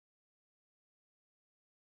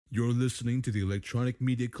You're listening to the Electronic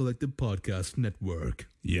Media Collective Podcast Network.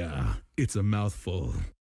 Yeah, it's a mouthful.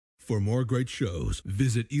 For more great shows,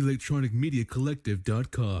 visit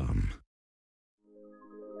electronicmediacollective.com.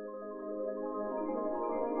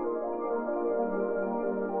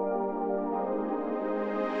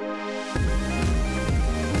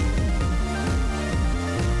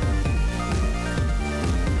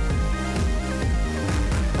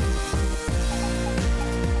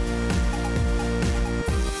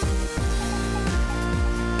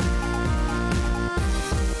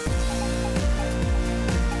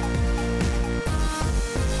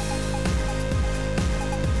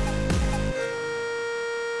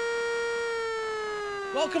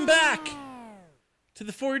 Welcome back to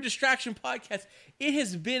the For Your Distraction Podcast. It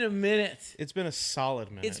has been a minute. It's been a solid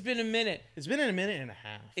minute. It's been a minute. It's been a minute and a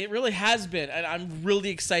half. It really has been, and I'm really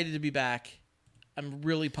excited to be back. I'm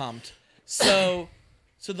really pumped. So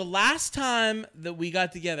the last time that we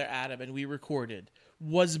got together, Adam, and we recorded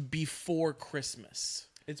was before Christmas.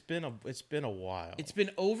 It's been a while. It's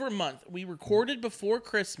been over a month. We recorded before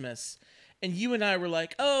Christmas, and you and I were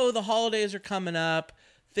like, "Oh, the holidays are coming up.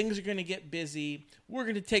 Things are going to get busy. We're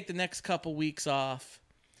going to take the next couple weeks off."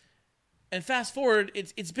 And fast forward,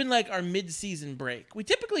 it's been like our mid-season break. We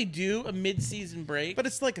typically do a mid-season break. But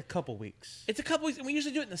it's like a couple weeks. It's a couple weeks, and we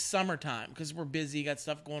usually do it in the summertime because we're busy, got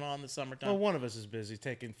stuff going on in the summertime. Well, one of us is busy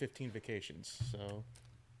taking 15 vacations, so.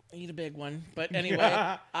 I need a big one. But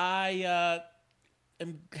anyway, I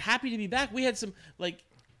am happy to be back. We had some,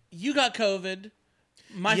 you got COVID.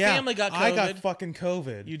 My family got COVID. I got fucking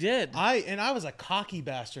COVID. You did. I was a cocky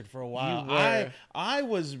bastard for a while. You were. I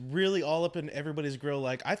was really all up in everybody's grill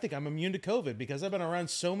like, I think I'm immune to COVID because I've been around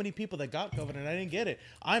so many people that got COVID and I didn't get it.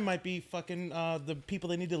 I might be fucking the people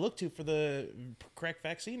they need to look to for the correct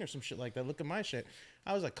vaccine or some shit like that. Look at my shit.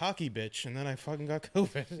 I was a cocky bitch and then I fucking got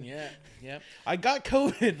COVID. Yeah, yep. I got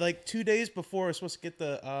COVID like 2 days before I was supposed to get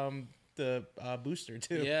the booster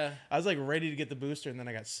too. Yeah. I was like ready to get the booster and then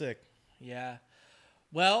I got sick. Yeah.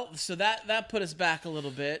 Well, so that put us back a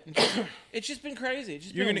little bit. It's just been crazy. It's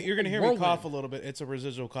just You're been gonna hear whirlwind. me cough a little bit. It's a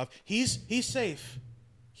residual cough. He's safe.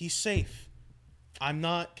 He's safe. I'm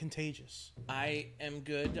not contagious. I am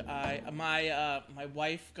good. My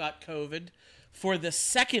wife got COVID for the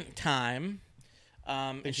second time.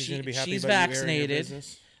 And she's gonna be happy she's about you airing your vaccinated.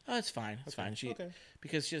 business? Oh, it's fine. It's fine. Okay.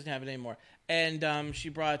 Because she doesn't have it anymore. And she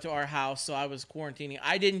brought it to our house, so I was quarantining.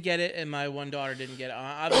 I didn't get it, and my one daughter didn't get it.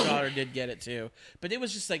 My other daughter did get it too. But it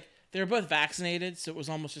was just like they were both vaccinated, so it was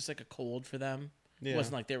almost just like a cold for them. Yeah. It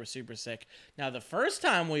wasn't like they were super sick. Now, the first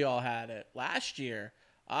time we all had it last year,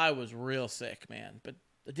 I was real sick, man. But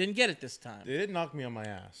I didn't get it this time. It didn't knock me on my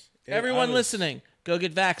ass. Everyone listening, go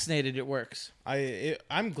get vaccinated. It works. I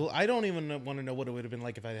don't even want to know what it would have been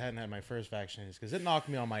like if I hadn't had my first vaccines because it knocked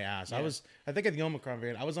me on my ass. Yeah. I think at the Omicron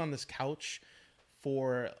variant, I was on this couch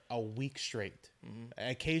for a week straight,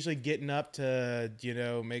 occasionally getting up to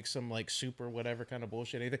make some like soup or whatever kind of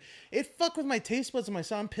bullshit. Anything. It fucked with my taste buds and my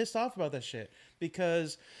son. I'm pissed off about that shit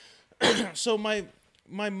because so my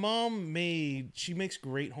mom makes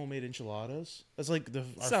great homemade enchiladas. That's like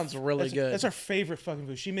Sounds really good. That's our favorite fucking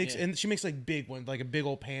food. She makes Yeah. and she makes like big ones, like a big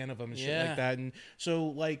old pan of them and shit Yeah. like that. And so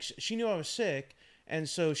like she knew I was sick, and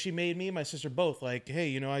so she made me and my sister both like,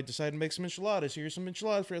 hey, I decided to make some enchiladas. Here's some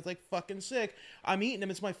enchiladas for you. It's like fucking sick. I'm eating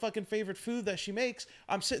them. It's my fucking favorite food that she makes.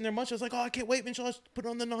 I'm sitting there munching. I was like, oh, I can't wait. Enchiladas. Put it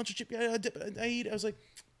on the nacho chip. Yeah, I eat it. I was like,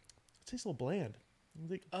 it tastes a little bland. I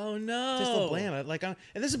was like, Oh no! it tastes a little bland.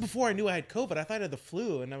 And this is before I knew I had COVID. I thought I had the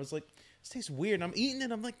flu, and I was like, this tastes weird. And I'm eating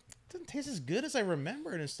it. I'm like, it doesn't taste as good as I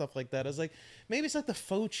remember it and stuff like that. I was like, maybe it's like the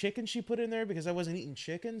faux chicken she put in there because I wasn't eating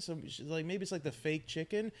chicken. So she's like, maybe it's like the fake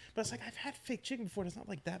chicken. But it's like, I've had fake chicken before. And it's not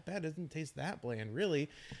like that bad. It doesn't taste that bland, really.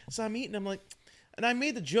 So I'm eating. I'm like, and I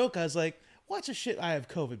made the joke. I was like, watch the shit. I have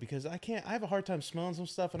COVID because I have a hard time smelling some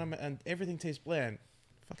stuff, and everything tastes bland.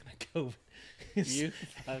 Fucking had COVID. You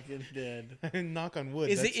fucking did. Knock on wood.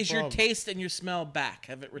 Is That's the your problem. taste and your smell back?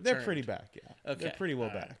 Have it returned? They're pretty back, yeah. Okay. They're pretty well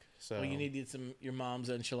All right. back. So Well, you need to eat your mom's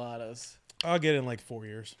enchiladas. I'll get it in like 4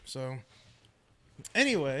 years. So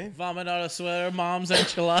anyway, Vomit on a sweater, mom's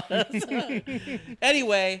enchiladas.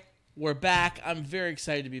 Anyway, we're back. I'm very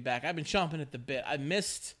excited to be back. I've been chomping at the bit. I've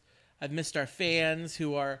missed our fans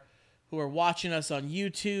who are watching us on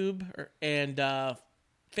YouTube and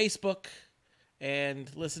Facebook and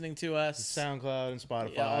listening to us. SoundCloud and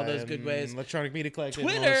Spotify, Yeah, all those good ways. Electronic Media Collective, and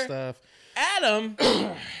all Twitter. that stuff. Adam,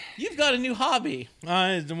 you've got a new hobby.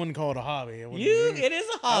 I wouldn't call it a hobby. It is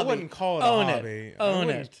a hobby. I wouldn't call it Own a it. hobby. Own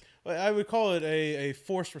it. I would call it a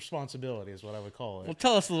forced responsibility is what I would call it. Well,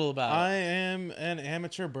 tell us a little about I it. am an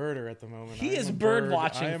amateur birder at the moment. He I am is a bird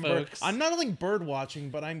watching, folks. I'm not only bird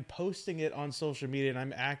watching, but I'm posting it on social media,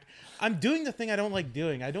 and I'm doing the thing I don't like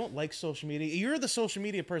doing. I don't like social media. You're the social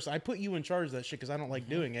media person. I put you in charge of that shit because I don't like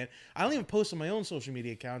doing it. I don't even post on my own social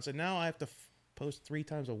media accounts, and now I have to post 3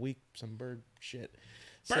 times a week some bird shit.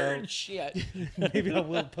 Bird shit. Maybe I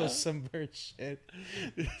will post some bird shit.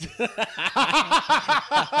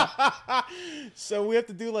 So we have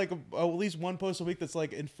to do like at least one post a week that's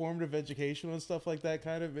like informative, educational and stuff like that.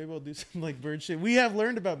 Kind of. Maybe we'll do some like bird shit. We have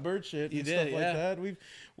learned about bird shit and stuff like that.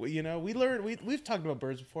 We've talked about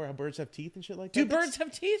birds before. How birds have teeth and shit like that. Do birds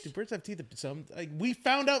have teeth? Do birds have teeth? Some we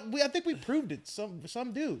found out. I think we proved it. Some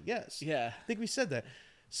do. Yes. Yeah. I think we said that.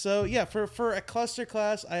 So yeah, for a cluster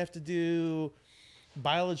class, I have to do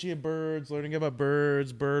biology of birds, learning about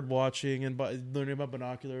birds, bird watching, and learning about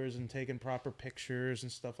binoculars and taking proper pictures and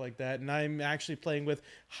stuff like that. And I'm actually playing with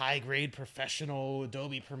high-grade professional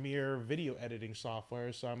Adobe Premiere video editing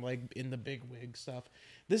software, so I'm like in the big wig stuff.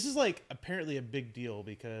 This is like apparently a big deal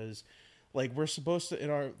because like we're supposed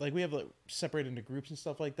to we have like separated into groups and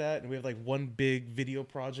stuff like that, and we have like one big video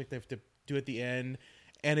project they have to do at the end,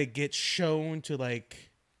 and it gets shown to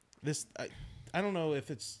like this. I don't know if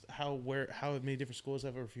it's how many different schools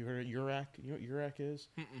have, or if you heard of URAC. You know what URAC is?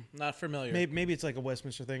 Not familiar. Maybe it's like a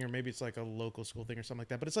Westminster thing, or maybe it's like a local school thing or something like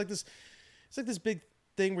that. But it's like this big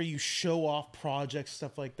thing where you show off projects,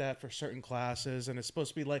 stuff like that for certain classes, and it's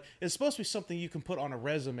supposed to be something you can put on a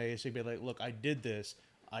resume. So you'd be like, look, I did this.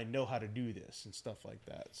 I know how to do this and stuff like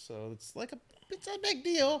that. So it's a big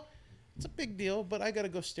deal. It's a big deal, but I gotta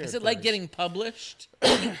go stare. Is at it like birds. getting published?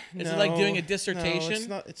 Is it like doing a dissertation?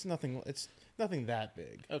 No, it's nothing. It's nothing that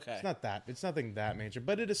big. Okay. It's nothing that major,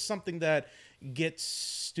 but it is something that gets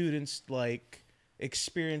students like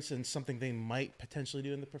experience in something they might potentially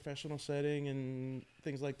do in the professional setting and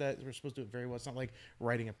things like that. We're supposed to do it very well. It's not like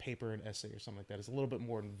writing a paper, an essay, or something like that. It's a little bit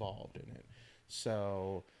more involved in it.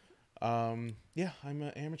 So, yeah, I'm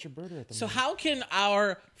an amateur birder at the So moment. how can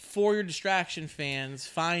our For Your Distraction fans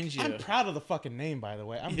find you? I'm proud of the fucking name, by the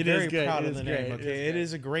way. I'm It very is good. proud It of is the great. name. It is Okay, it good.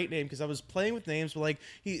 is a great name because I was playing with names, but like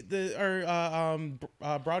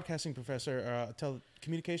our broadcasting professor,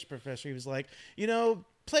 telecommunication professor, he was like,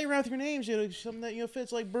 play around with your names, something that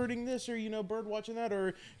fits like birding this or bird watching that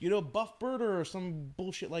or buff birder or some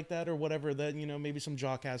bullshit like that or whatever that maybe some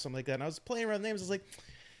jawcast something like that. And I was playing around with names. I was like,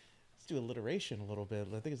 let's do alliteration a little bit.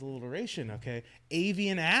 I think it's alliteration. Okay,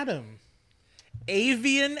 Avian Adam.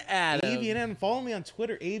 Avian Adam. Avian Adam. Follow me on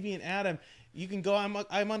Twitter, Avian Adam. You can go. I'm on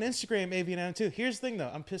Instagram, Avian Adam too. Here's the thing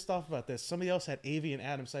though. I'm pissed off about this. Somebody else had Avian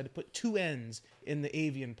Adam, so I had to put 2 N's in the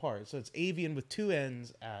avian part. So it's Avian with 2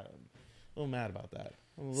 N's Adam. A little mad about that.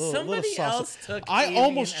 Somebody else took I Avian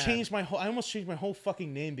almost Adam. changed my whole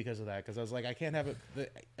fucking name because of that. Because I was like, I can't have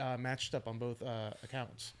it matched up on both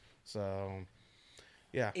accounts. So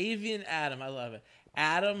yeah. Avian Adam. I love it.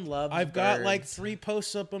 Adam loves I've got birds. like 3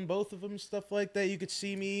 posts up on both of them, stuff like that. You could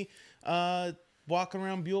see me walking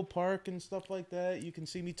around Buell Park and stuff like that. You can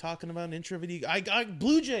see me talking about an intro video. I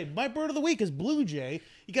Blue Jay. My bird of the week is Blue Jay.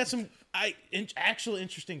 You got some actual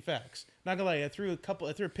interesting facts. Not gonna lie, I threw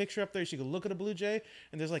a picture up there so you can look at a Blue Jay,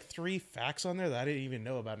 and there's like 3 facts on there that I didn't even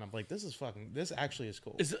know about, and I'm like, this actually is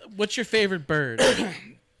cool. What's your favorite bird?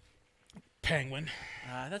 Penguin.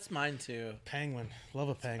 That's mine too. Penguin. Love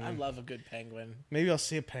a penguin. I love a good penguin. Maybe I'll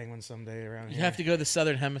see a penguin someday around You here. have to go to the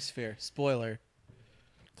Southern Hemisphere. Spoiler.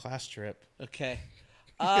 Class trip. Okay.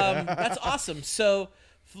 That's awesome. So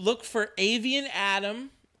look for Avian Adam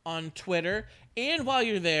on Twitter. And while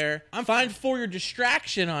you're there, find For Your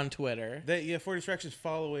Distraction on Twitter. For Distractions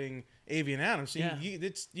following Avian Adam. So Yeah.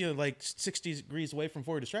 it's like 60 degrees away from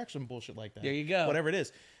For Distraction bullshit like that. There you go. Whatever it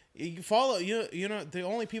is. You follow, the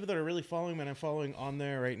only people that are really following me and I'm following on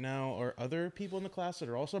there right now are other people in the class that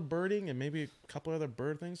are also birding and maybe a couple other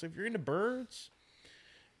bird things. So if you're into birds,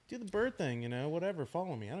 do the bird thing, whatever.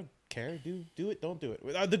 Follow me. I don't care. Do it. Don't do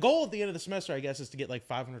it. The goal at the end of the semester, I guess, is to get like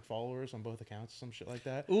 500 followers on both accounts, some shit like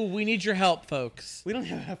that. Ooh, we need your help, folks. We don't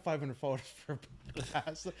even have 500 followers for a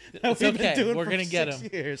class. It's We've been okay. doing We're for gonna get 6 them.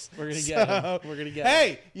 years. We're gonna get them. We're gonna get them.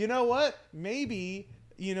 Hey, you know what? Maybe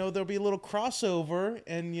there'll be a little crossover,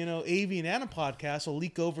 and Avian Adam podcast will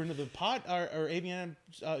leak over into the or Avian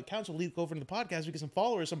Adam accounts will leak over into the podcast. We get some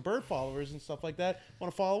followers, some bird followers, and stuff like that.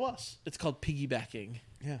 Want to follow us? It's called piggybacking.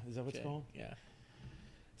 Yeah, is that what it's called? Yeah.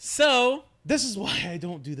 So This is why I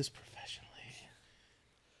don't do this professionally.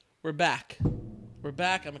 we're back. We're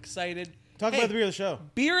back. I'm excited. Talk Hey, about the beer of the show.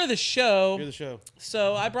 Beer of the show. Beer of the show.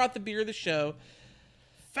 So I brought the beer of the show.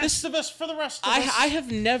 Festivus for the rest of us. I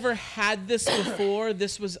have never had this before.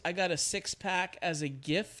 I got a 6-pack as a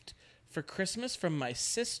gift for Christmas from my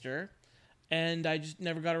sister, and I just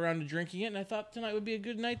never got around to drinking it, and I thought tonight would be a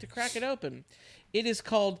good night to crack it open. It is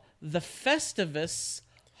called the Festivus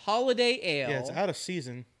Holiday Ale. Yeah, it's out of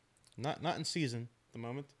season. Not in season at the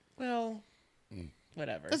moment. Well,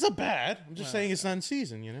 whatever. That's not bad. I'm just saying it's not in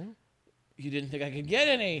season, you know? You didn't think I could get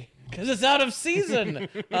any because it's out of season.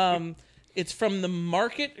 It's from the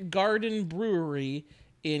Market Garden Brewery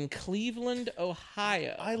in Cleveland,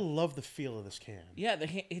 Ohio. I love the feel of this can. Yeah,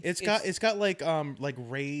 It's got like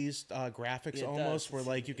raised graphics It almost, does. where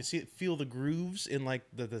like you can feel the grooves in like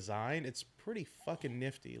the design. It's pretty fucking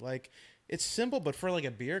nifty. Like it's simple, but for like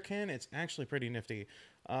a beer can, it's actually pretty nifty.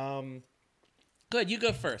 Good, you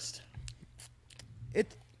go first.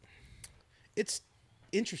 It's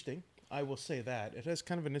interesting. I will say that it has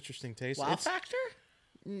kind of an interesting taste. Wow factor?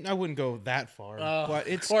 I wouldn't go that far, but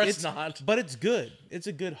of course not. But it's good. It's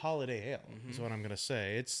a good holiday ale, is what I'm gonna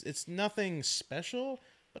say. It's nothing special,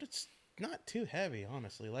 but it's not too heavy,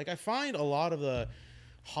 honestly. Like I find a lot of the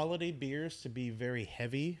holiday beers to be very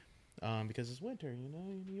heavy, because it's winter. You know,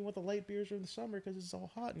 you want the light beers during the summer because it's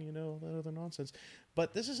all hot and that other nonsense.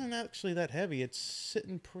 But this isn't actually that heavy. It's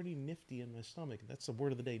sitting pretty nifty in my stomach. That's the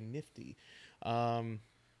word of the day, nifty.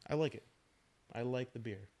 I like it. I like the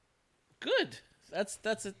beer. Good.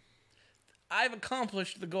 That's it. I've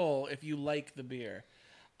accomplished the goal if you like the beer.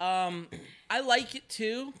 I like it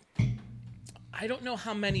too. I don't know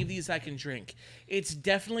how many of these I can drink. It's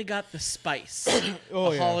definitely got the spice.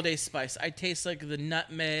 Holiday spice. I taste like the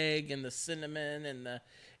nutmeg and the cinnamon and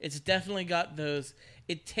it's definitely got those.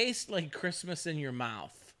 It tastes like Christmas in your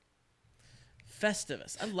mouth.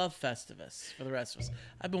 Festivus. I love Festivus for the rest of us.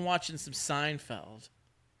 I've been watching some Seinfeld.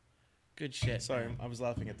 Good shit. Sorry, I was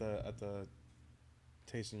laughing at the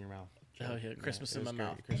taste in your mouth. Oh yeah, Christmas it in my was great.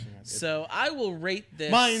 mouth. Christmas in my- So I will rate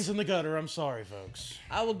this. Mine's in the gutter. I'm sorry, folks.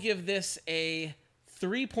 I will give this a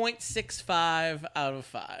 3.65 out of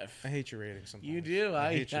 5. I hate your ratings sometimes. You do.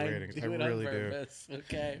 I hate your ratings. I do it really on do. purpose.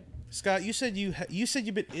 Okay. Scott, you said you've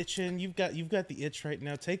been itching. You've got the itch right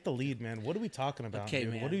now. Take the lead, man. What are we talking about? Okay,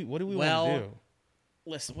 dude? man. What do we Well, want to do?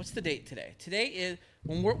 Listen, what's the date today? Today is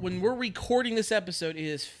when we're recording this episode. It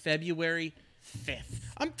is February 5th.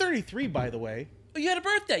 I'm 33, by the way. Oh, you had a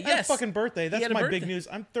birthday. I had a Yes. fucking birthday. He That's had a my birthday. big news.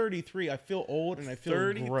 I'm 33. I feel old and I feel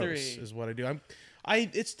 33. gross. Is what I do.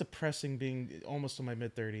 It's depressing being almost in my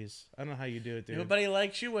mid 30s. I don't know how you do it, dude. Nobody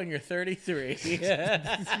likes you when you're 33.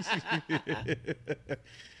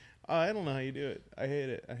 I don't know how you do it. I hate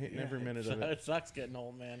it. I hate every minute of it. It sucks getting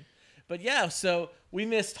old, man. But yeah, so we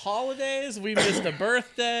missed holidays, we missed a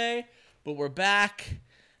birthday, but we're back.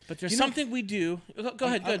 But there's something we do. Go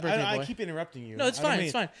ahead, birthday boy. I keep interrupting you. No, it's I don't fine. mean-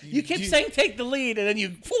 It's fine. You keep saying take the lead, and then you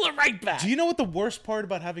pull it right back. Do you know what the worst part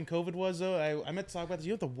about having COVID was, though? I meant to talk about this.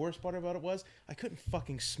 You know what the worst part about it was? I couldn't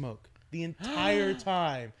fucking smoke the entire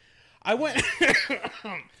time. I went...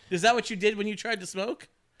 Is that what you did when you tried to smoke?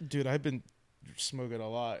 Dude, I've been smoking a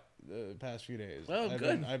lot the past few days. Well, I've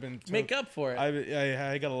good. Been Make up for it.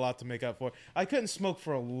 I got a lot to make up for. I couldn't smoke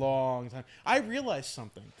for a long time. I realized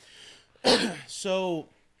something. So,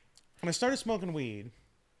 when I started smoking weed,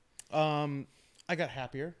 I got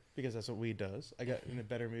happier because that's what weed does. I got in a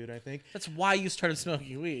better mood, I think. That's why you started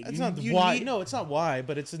smoking weed. That's You- not you why. need- No, it's not why,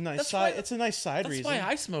 but it's a nice That's side. why- It's a nice side That's reason. why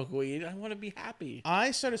I smoke weed. I want to be happy.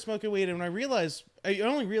 I started smoking weed, and when I realized, I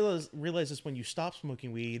only realize this when you stop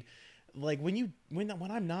smoking weed. Like when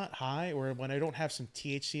I'm not high or when I don't have some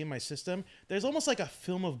THC in my system, there's almost like a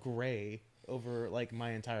film of gray over like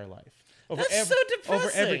my entire life. Over That's so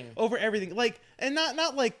depressing. Over everything. Like, and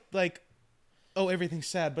not like oh, everything's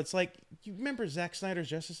sad, but it's like, you remember Zack Snyder's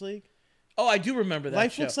Justice League? Oh, I do remember that.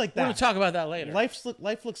 Life show. looks like We're that. gonna talk about that later.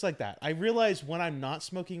 Life looks like that. I realize when I'm not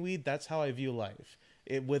smoking weed, that's how I view life.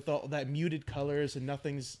 With all that muted colors and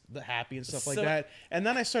nothing's happy and stuff like So- that. And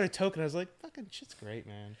then I started toking. I was like, "Fucking shit's great,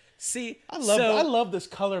 man. See, I love this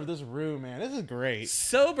color of this room, man. This is great."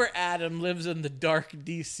 Sober Adam lives in the dark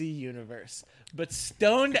DC universe, but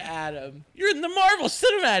stoned Adam, you're in the Marvel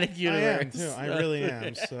Cinematic Universe. I am too. I really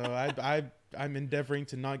am. So I'm endeavoring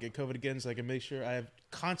to not get COVID again, so I can make sure I have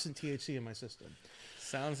constant THC in my system.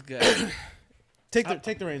 Sounds good. Take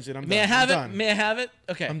the reins, dude. I'm May done. I have I'm it? done. May I have it?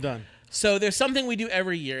 Okay. I'm done. So there's something we do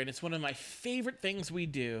every year, and it's one of my favorite things we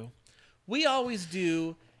do. We always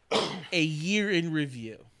do a year in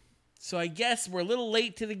review. So I guess we're a little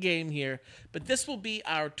late to the game here, but this will be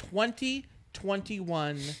our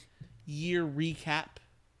 2021 year recap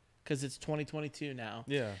because it's 2022 now.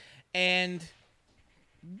 Yeah. And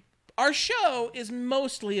our show is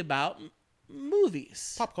mostly about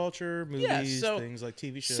movies. Pop culture, movies, so- things like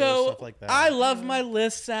TV shows, So stuff like that. I love my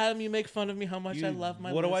lists, Adam. You make fun of me how much I love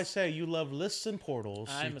my What do I lists. say? You love lists and portals.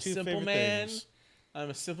 I'm your a two simple favorite man. things. I'm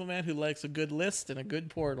a simple man who likes a good list and a good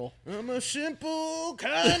portal. I'm a simple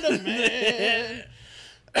kind of man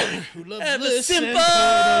who loves I'm a lists and simple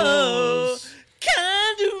portals.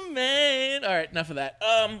 kind of man. All right, enough of that.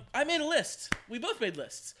 I made a list. We both made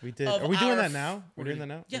lists. We did. of Are we doing our that now? We're doing that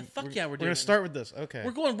now? Yeah, fuck yeah, we're We're doing gonna it. start with this. Okay.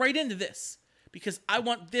 We're going right into this because I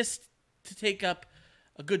want this to take up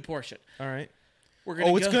a good portion. All right. We're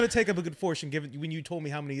gonna It's go, gonna take up a good portion, given when you told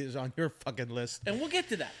me how many is on your fucking list. and we'll get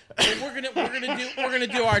to that. So we're gonna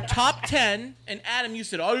do our top 10. And Adam, you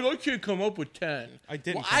said, "Oh, I can't come up with 10." I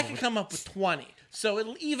didn't Well, come I up can with- come up with 20. So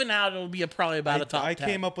it'll even out. It'll be probably about a top I 10.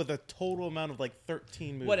 came up with a total amount of like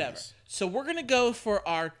 13 movies. Whatever. So we're gonna go for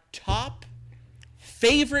our top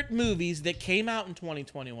favorite movies that came out in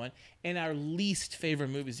 2021 and our least favorite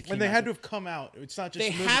movies that came And they out. had to have come out. It's not just. They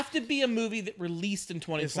a movie. have to be a movie that released in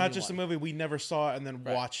 2021. It's not just a movie we never saw and then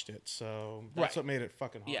watched it. So that's Right. what made it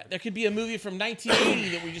fucking hard. Yeah, there could be a movie from 1980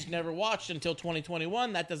 that we just never watched until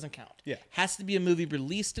 2021. That doesn't count. Yeah. Has to be a movie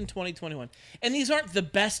released in 2021. And these aren't the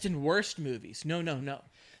best and worst movies. No, no, no.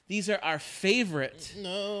 These are our favorite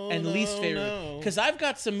and least favorite. Because I've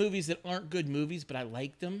got some movies that aren't good movies, but I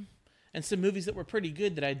like them. And some movies that were pretty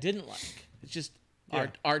good that I didn't like. It's just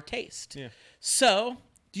our taste. Yeah. So,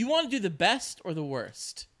 do you want to do the best or the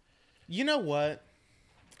worst? You know what?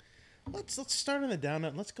 Let's start on the down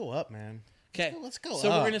and let's go up, man. Okay. Let's go So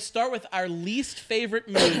up. we're gonna start with our least favorite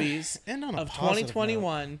movies End on a of positive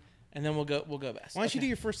 2021, and then we'll go best. Why don't you Okay. do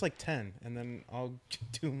your first like 10 and then I'll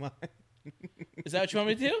do mine. Is that what you want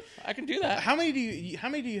me to do? I can do that. How many do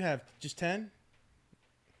you have? Just 10?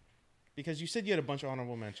 Because you said you had a bunch of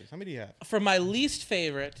honorable mentions. How many do you have? For my least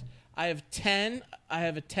favorite, I have 10. I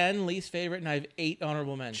have a 10 least favorite, and I have 8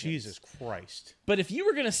 honorable mentions. Jesus Christ. But if you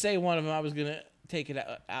were gonna say one of them, I was gonna take it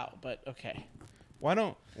out. But okay. Why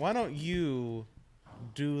don't you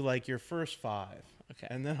do like your first 5? Okay.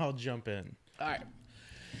 And then I'll jump in. All right.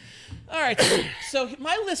 All right. So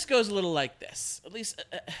my list goes a little like this. At least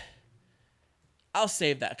I'll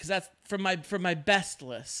save that because that's for my best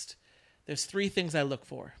list. There's 3 things I look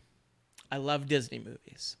for. I love Disney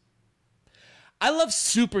movies. I love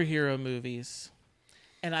superhero movies,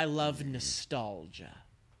 and I love nostalgia.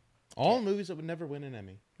 All movies that would never win an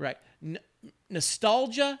Emmy. Right.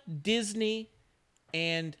 Nostalgia, Disney,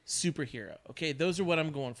 and superhero. Okay, those are what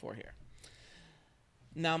I'm going for here.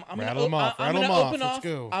 Now I'm gonna Rattle 'em off, I'm rattle gonna 'em off, open let's off.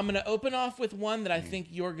 go. I'm gonna open off with one that I think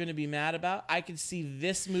you're gonna be mad about. I could see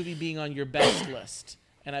this movie being on your best list,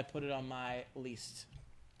 and I put it on my least.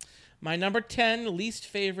 My number 10 least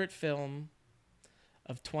favorite film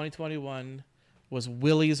of 2021 was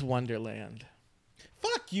Willy's Wonderland.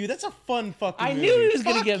 Fuck you. That's a fun fucking I movie. knew he was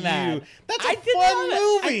gonna Fuck get you. mad. That's a I didn't fun love it.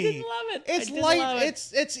 I movie. didn't love it. I It's didn't light. love it.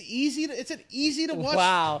 It's easy to it's an easy to watch.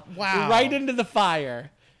 Wow. Wow. Right into the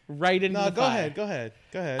fire. Right into No, the go fire. ahead. Go ahead.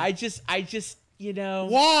 Go ahead. I just, you know,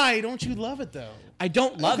 Why don't you love it though? I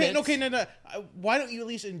don't love okay, it. Okay, no. Why don't you at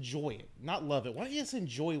least enjoy it? Not love it. Why don't you just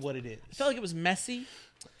enjoy what it is? I felt like it was messy.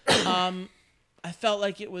 I felt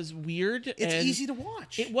like it was weird. It's and easy to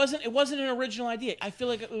watch. It wasn't an original idea. I feel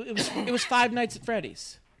like it was Five Nights at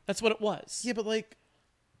Freddy's. That's what it was. Yeah, but like,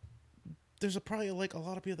 there's probably like a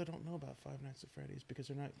lot of people that don't know about Five Nights at Freddy's because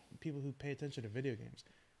they're not people who pay attention to video games.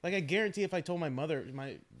 Like, I guarantee if I told my mother,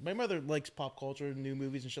 my mother likes pop culture, new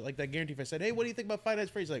movies and shit like that. I guarantee if I said, "Hey, what do you think about Five Nights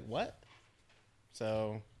at Freddy's?" Like, what?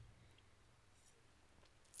 So,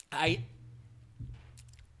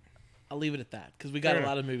 I'll leave it at that because we got a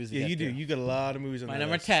lot of movies. To Yeah, get you do. through. You got a lot of movies on My that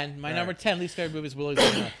number list. 10. My All number right. 10 least favorite movie is Willy's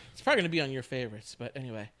Wonderland. It's probably going to be on your favorites, but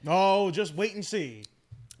anyway. No, just wait and see.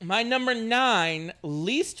 My number 9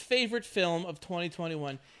 least favorite film of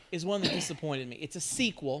 2021 is one that disappointed me. It's a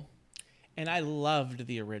sequel, and I loved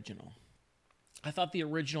the original. I thought the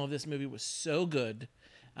original of this movie was so good.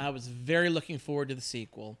 I was very looking forward to the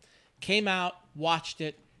sequel. Came out, watched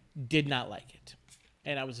it, did not like it.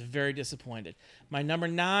 And I was very disappointed. My number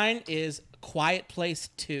 9 is Quiet Place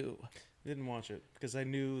 2. Didn't watch it because I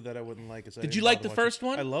knew that I wouldn't like it. So I Did didn't you like bother the watching first it.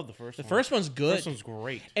 one? I love the first The one. first one's good. The first one's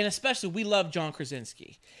great. And especially, we love John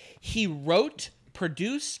Krasinski. He wrote,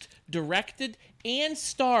 produced, directed, and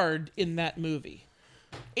starred in that movie.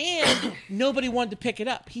 And nobody wanted to pick it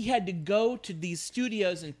up. He had to go to these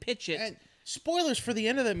studios and pitch it. And spoilers for the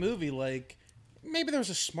end of that movie, like, maybe there was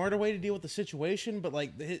a smarter way to deal with the situation, but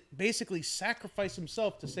like he basically sacrificed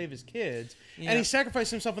himself to save his kids, Yeah. and he sacrificed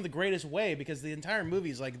himself in the greatest way because the entire movie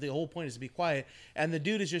is like the whole point is to be quiet, and the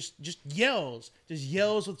dude is just yells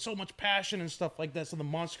with so much passion and stuff like that. So the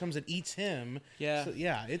monster comes and eats him. Yeah. So,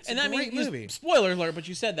 yeah, it's And a I mean, great movie. spoiler alert, but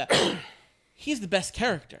you said that. he's the best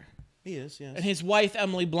character. He is, yes. And his wife,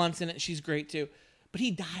 Emily Blunt's in it. She's great, too. But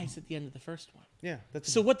he dies at the end of the first one. Yeah.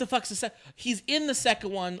 That's So what the fuck's the second? He's in the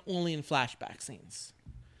second one only in flashback scenes.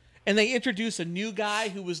 And they introduce a new guy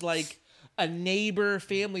who was like a neighbor,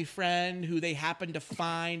 family friend who they happen to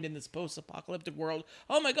find in this post-apocalyptic world.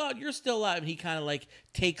 Oh my God, you're still alive. And he kind of like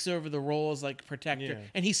takes over the role as like protector. Yeah.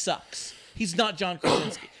 And he sucks. He's not John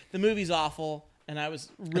Krasinski. The movie's awful. And I was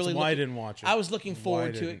really That's why I didn't watch it. I was looking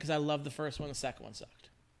forward to it didn't? because I loved the first one. The second one sucked.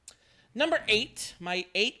 Number 8, my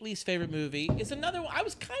 8th least favorite movie, is another one. I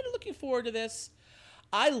was kind of looking forward to this.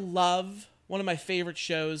 I love one of my favorite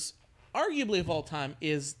shows, arguably of all time,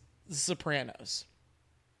 is The Sopranos.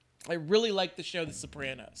 I really like the show The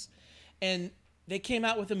Sopranos. And they came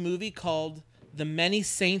out with a movie called The Many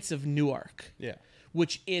Saints of Newark, Yeah.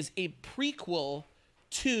 which is a prequel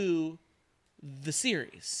to the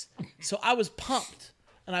series. So I was pumped,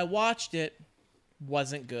 and I watched it.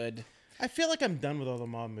 Wasn't good. I feel like I'm done with all the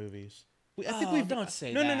mob movies. I think Oh, we've don't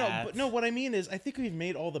say no, that. No. But no, what I mean is, I think we've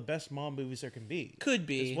made all the best mob movies there can be. Could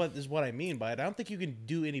be. Is what I mean by it. I don't think you can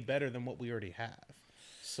do any better than what we already have.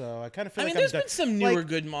 So I kind of feel I like mean, there's I'm done. been some newer Like,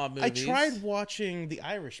 good mob I movies. tried watching The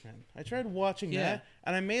Irishman. I tried watching Yeah. that,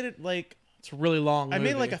 and I made it like It's a really long I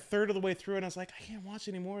movie. made it like a third of the way through, and I was like, I can't watch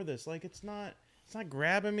any more of this. Like, it's not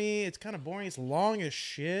grabbing me. It's kind of boring. It's long as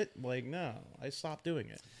shit. Like, no, I stopped doing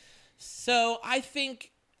it. So I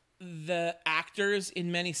think the actors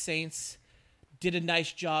in Many Saints did a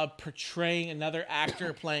nice job portraying another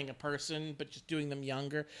actor playing a person, but just doing them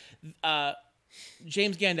younger.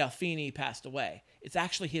 James Gandolfini passed away. It's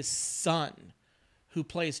actually his son who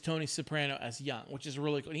plays Tony Soprano as young, which is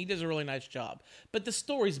really cool. And he does a really nice job. But the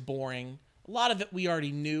story's boring. A lot of it we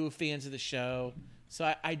already knew, fans of the show.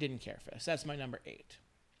 So I didn't care for this. That's my number 8.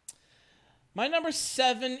 My number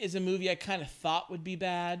 7 is a movie I kind of thought would be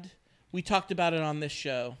bad. We talked about it on this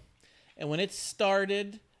show. And when it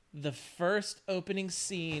started, the first opening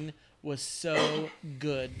scene was so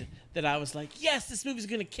good that I was like, yes, this movie's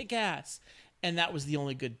going to kick ass. And that was the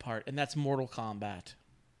only good part. And that's Mortal Kombat.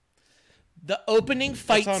 The opening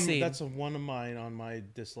fight scene. That's one of mine on my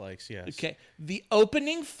dislikes, yes. Okay. The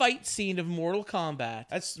opening fight scene of Mortal Kombat.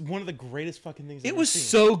 That's one of the greatest fucking things I've It ever was seen.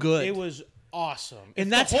 so good. It was awesome. And If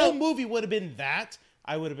that's the whole how- movie would have been that,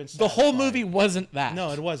 I would have been The whole satisfied. movie wasn't that.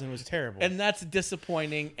 No, it wasn't. It was terrible. And that's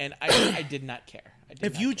disappointing. And I did not care.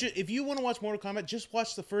 if you want to watch Mortal Kombat, just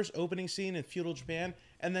watch the first opening scene in feudal Japan,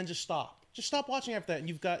 and then just stop. Just stop watching after that, and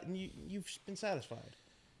you've been satisfied.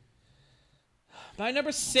 My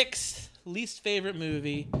number 6 least favorite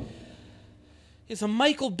movie is a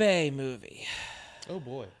Michael Bay movie. Oh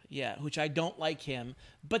boy. Yeah, which I don't like him.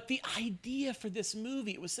 But the idea for this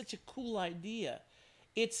movie, it was such a cool idea.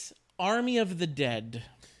 It's Army of the Dead.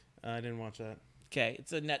 I didn't watch that. Okay,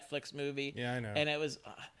 it's a Netflix movie. Yeah, I know. And it was...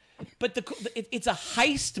 but it's a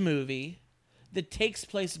heist movie that takes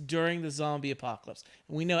place during the zombie apocalypse.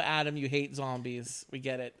 And we know, Adam, you hate zombies. We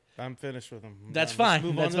get it. I'm finished with them. That's Let's fine.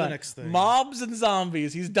 Move That's on to fine. the next thing. Mobs and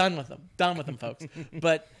zombies. He's done with them. Done with them, folks.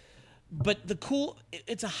 But the cool.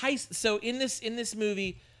 It's a heist. So in this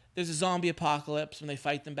movie, there's a zombie apocalypse when they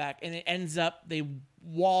fight them back, and it ends up they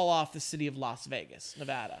wall off the city of Las Vegas,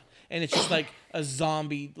 Nevada, and it's just like a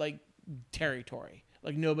zombie like territory.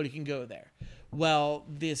 Like nobody can go there. Well,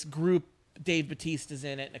 this group, Dave Bautista's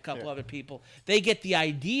in it, and a couple other people. They get the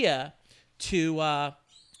idea to.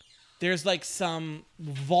 There's like some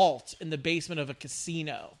vault in the basement of a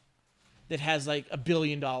casino that has like $1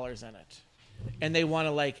 billion in it. And they want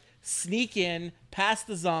to like sneak in, past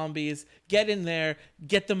the zombies, get in there,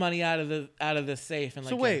 get the money out of the safe. And like,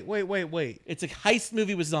 So wait. it's a heist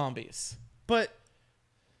movie with zombies. But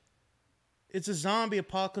it's a zombie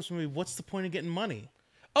apocalypse movie. What's the point of getting money?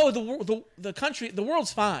 Oh, the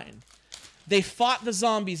world's fine. They fought the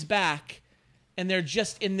zombies back, and they're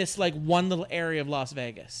just in this like one little area of Las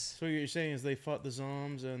Vegas. So what you're saying is they fought the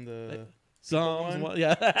zombs and the Zombies, one? well,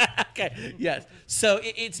 yeah. Okay, yes. So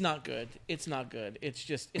it's not good. It's not good. It's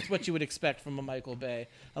what you would expect from a Michael Bay.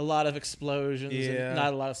 A lot of explosions Yeah. and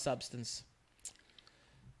not a lot of substance.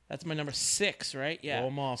 That's my number 6, right? Yeah. Roll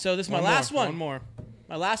 'em off. So this is my One last more, one. One more.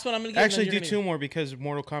 My last one I'm going to give. Actually, do 2 more because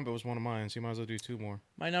Mortal Kombat was one of mine, so you might as well do 2 more.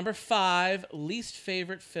 My number 5 least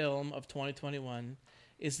favorite film of 2021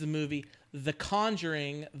 is the movie The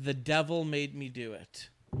Conjuring. The Devil Made Me Do It.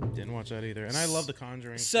 Didn't watch that either, and I love the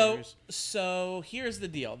Conjuring So series. here's the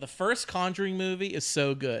deal. The first Conjuring movie is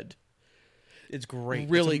so good. It's great.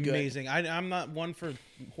 Really it's good. amazing. I'm not one for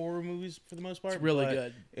horror movies for the most part. It's really but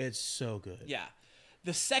good. It's so good. Yeah.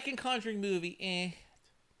 The second Conjuring movie,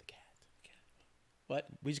 The cat. What?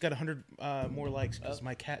 We just got 100 more likes because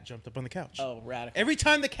my cat jumped up on the couch. Oh, radical. Every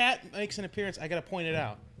time the cat makes an appearance, I gotta point it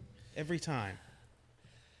out. Every time.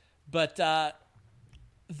 But the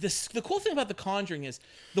cool thing about The Conjuring is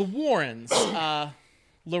the Warrens,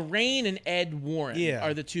 Lorraine and Ed Warren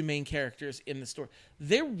are the two main characters in the story.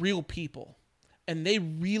 They're real people. And they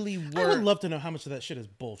really were. I would love to know how much of that shit is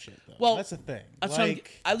bullshit, though. Well, that's the thing.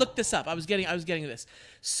 I looked this up. I was getting to this.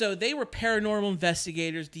 So they were paranormal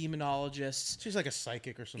investigators, demonologists. She's like a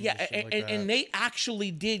psychic or something. Yeah, and they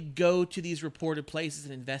actually did go to these reported places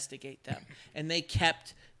and investigate them. And they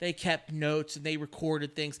kept notes and they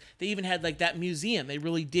recorded things. They even had like that museum. They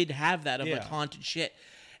really did have that of like haunted shit.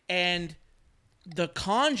 And The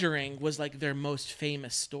Conjuring was like their most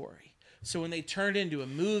famous story. So when they turned into a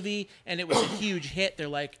movie and it was a huge hit, they're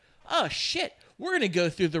like, "Oh shit, we're gonna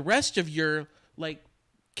go through the rest of your like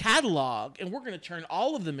catalog and we're gonna turn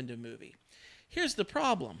all of them into a movie." Here's the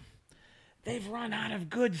problem: they've run out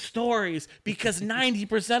of good stories because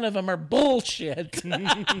 90% of them are bullshit.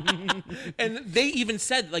 And they even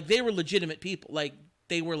said like they were legitimate people, like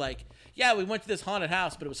they were like, "Yeah, we went to this haunted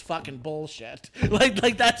house, but it was fucking bullshit."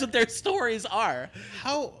 like that's what their stories are.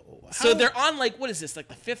 So they're on like, what is this, like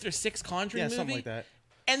the 5th or 6th Conjuring movie? Something like that.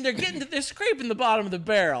 And they're scraping the bottom of the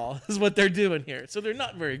barrel is what they're doing here. So they're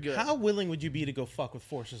not very good. How willing would you be to go fuck with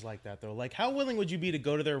forces like that, though? Like, how willing would you be to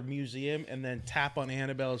go to their museum and then tap on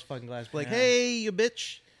Annabelle's fucking glass, be like, "Hey, you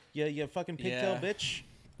bitch, you fucking pigtail bitch"?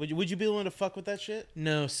 Would you be willing to fuck with that shit?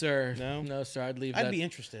 No, sir. No, sir. I'd be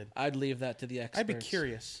interested. I'd leave that to the experts. I'd be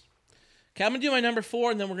curious. Okay, I'm gonna do my number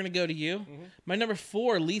 4, and then we're gonna go to you. Mm-hmm. My number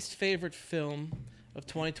 4 least favorite film of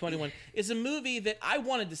 2021 is a movie that I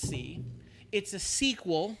wanted to see. It's a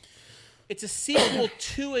sequel. It's a sequel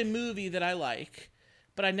to a movie that I like,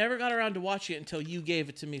 but I never got around to watching it until you gave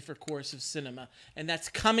it to me for Course of Cinema, and that's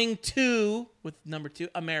Coming to, with number 2,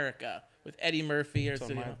 America, with Eddie Murphy.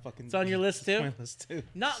 It's on your list too? My list too.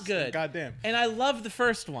 Not good. Goddamn. And I love the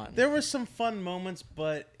first one. There were some fun moments,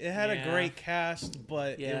 but it had a great cast,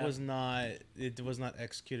 but it was not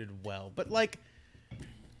executed well. But like,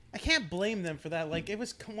 I can't blame them for that. Like, it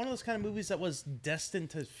was one of those kind of movies that was destined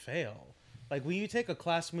to fail. Like, when you take a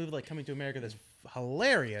classic movie like Coming to America that's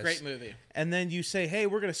hilarious. Great movie. And then you say, "Hey,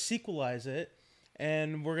 we're going to sequelize it,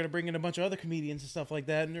 and we're going to bring in a bunch of other comedians and stuff like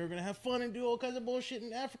that, and they're going to have fun and do all kinds of bullshit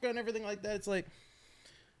in Africa and everything like that." It's like,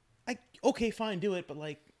 okay, fine, do it, but,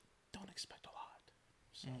 like, don't expect a lot.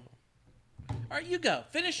 So. All right, you go.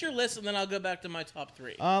 Finish your list, and then I'll go back to my top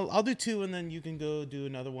 3. I'll do 2, and then you can go do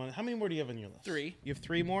another one. How many more do you have on your list? 3. You have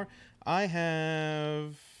 3 more? I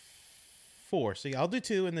have 4. So, yeah, I'll do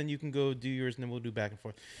 2, and then you can go do yours, and then we'll do back and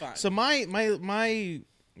forth. Fine. So, my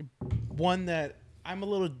one that I'm a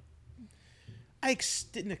little...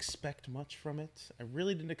 didn't expect much from it. I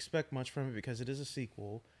really didn't expect much from it because it is a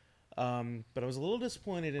sequel. But I was a little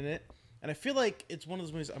disappointed in it. And I feel like it's one of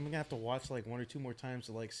those movies I'm going to have to watch like 1 or 2 more times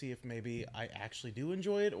to like see if maybe I actually do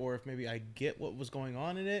enjoy it or if maybe I get what was going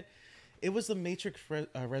on in it. It was The Matrix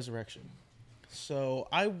Resurrection. So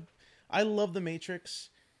I love The Matrix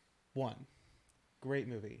 1. Great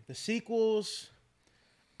movie. The sequels,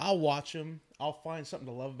 I'll watch them. I'll find something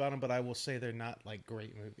to love about them, but I will say they're not like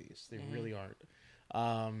great movies. They really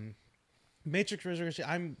aren't. Matrix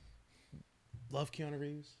Resurrection, love Keanu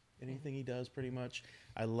Reeves. Anything he does, pretty much.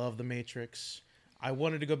 I love The Matrix. I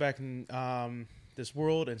wanted to go back in this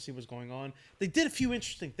world and see what's going on. They did a few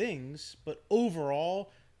interesting things, but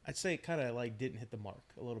overall, I'd say it kind of like didn't hit the mark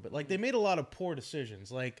a little bit. Like they made a lot of poor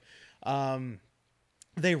decisions. Like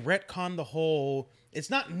they retconned the whole.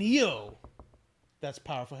 It's not Neo that's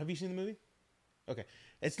powerful. Have you seen the movie? Okay,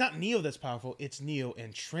 it's not Neo that's powerful. It's Neo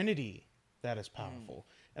and Trinity that is powerful.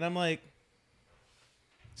 And I'm like,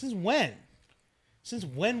 since when? Since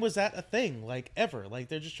when was that a thing? Like, ever? Like,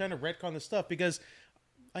 they're just trying to retcon the stuff because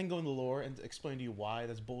I can go into the lore and explain to you why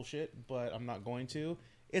that's bullshit, but I'm not going to.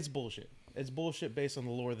 It's bullshit. It's bullshit based on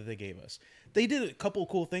the lore that they gave us. They did a couple of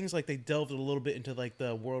cool things, like they delved a little bit into like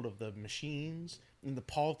the world of the machines and the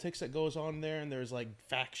politics that goes on there, and there's like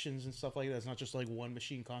factions and stuff like that. It's not just like one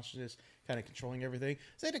machine consciousness kind of controlling everything.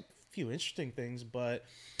 So they had a few interesting things, but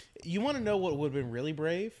you want to know what would have been really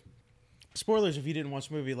brave? Spoilers if you didn't watch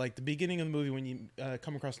the movie. Like the beginning of the movie when you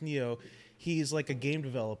come across Neo, he's like a game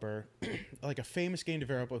developer, like a famous game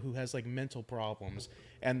developer who has like mental problems.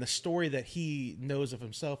 And the story that he knows of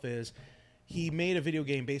himself is he made a video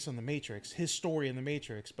game based on the Matrix, his story in the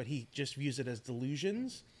Matrix, but he just views it as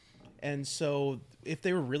delusions. And so if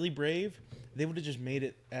they were really brave, they would have just made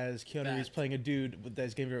it as Keanu Reeves playing a dude with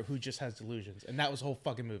that game developer who just has delusions. And that was the whole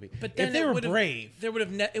fucking movie. But then if they were brave, it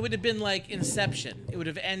would have been like Inception. It would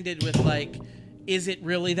have ended with like, is it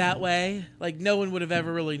really that way? Like no one would have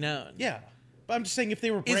ever really known. Yeah. But I'm just saying if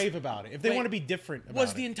they were brave about it, if they want to be different about it.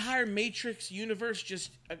 Was the entire Matrix universe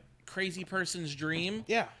just a crazy person's dream?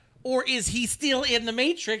 Yeah. Or is he still in the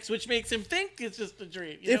Matrix, which makes him think it's just a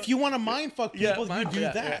dream? You know? If you want to mind fuck people, you do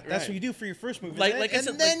yeah, that. yeah, That's right. what you do for your first movie. Like I and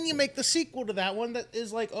said, then you make the sequel to that one that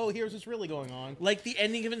is like, oh, here's what's really going on. Like the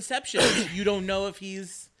ending of Inception. You don't know if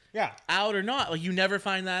he's Yeah. out or not. Like you never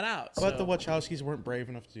find that out. But so. the Wachowskis weren't brave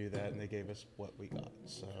enough to do that, and they gave us what we got.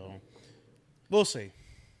 So we'll see.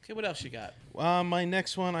 Okay, what else you got? My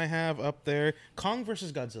next one I have up there, Kong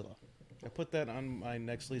versus Godzilla. I put that on my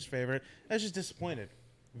next least favorite. I was just disappointed.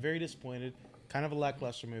 Very disappointed. Kind of a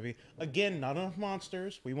lackluster movie. Again, not enough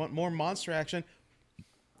monsters. We want more monster action.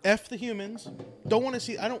 F the humans. Don't want to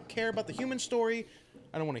see. I don't care about the human story.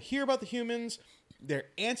 I don't want to hear about the humans. They're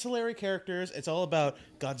ancillary characters. It's all about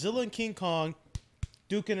Godzilla and King Kong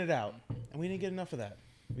duking it out. And we didn't get enough of that.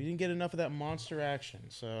 We didn't get enough of that monster action.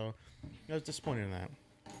 So I was disappointed in that.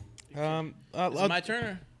 Is it my turn?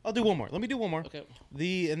 Or? I'll do one more. Let me do one more. Okay.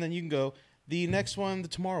 And then you can go. The next one, The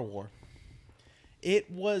Tomorrow War.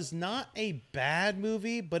 It was not a bad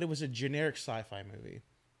movie, but it was a generic sci-fi movie.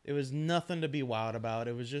 It was nothing to be wowed about.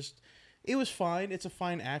 It was fine. It's a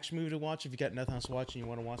fine action movie to watch if you got nothing else to watch and you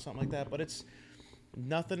want to watch something like that. But it's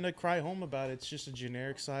nothing to cry home about. It's just a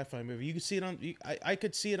generic sci-fi movie. You can see it on. I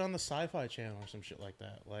could see it on the Sci-Fi Channel or some shit like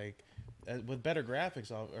that, like with better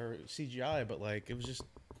graphics or CGI. But like it was just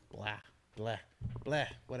blah, blah, blah,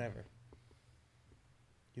 whatever.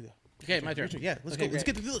 You go. Okay, my turn. Yeah, let's Okay, go. Let's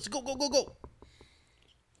great. get to this. Go.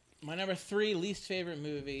 My number 3 least favorite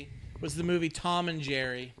movie was the movie Tom and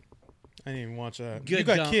Jerry. I didn't even watch that. Good you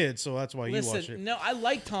got dumb. kids, so that's why you watch it. Listen, no, I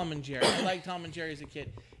like Tom and Jerry. I like Tom and Jerry as a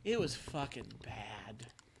kid. It was fucking bad.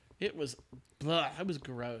 It was, it was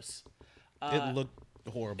gross. It looked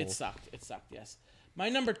horrible. It sucked. Yes. My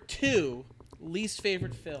number 2 least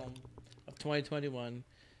favorite film of 2021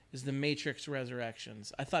 is The Matrix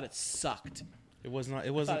Resurrections. I thought it sucked. It was not.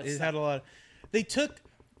 It wasn't. it It had a lot. They took.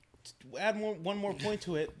 Add one more point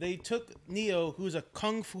to it. They took Neo, who's a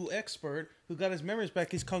kung fu expert, who got his memories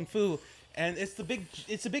back. He's kung fu, and it's a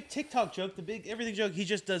big TikTok joke, the big everything joke. He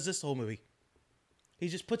just does this the whole movie. He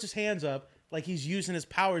just puts his hands up like he's using his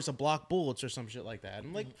powers to block bullets or some shit like that.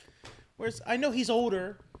 I'm like, whereas I know he's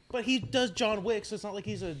older, but he does John Wick, so it's not like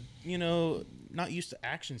he's not used to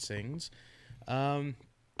action scenes. I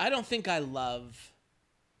don't think I love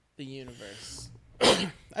the universe.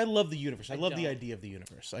 I love the universe. I love the don't. idea of the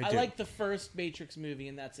universe. I do. like the first Matrix movie,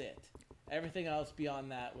 and that's it. Everything else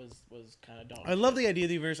beyond that was kind of dog. I love the idea of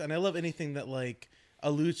the universe, and I love anything that like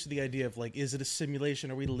alludes to the idea of like, is it a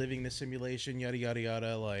simulation? Are we living the simulation? Yada yada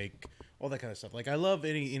yada, like all that kind of stuff. Like I love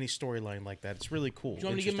any storyline like that. It's really cool. Do you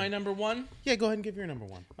want me to give my number 1? Yeah, go ahead and give your number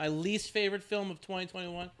 1. My least favorite film of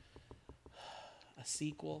 2021? A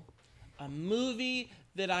sequel. A movie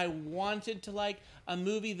that I wanted to like. A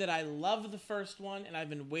movie that I loved the first one, and I've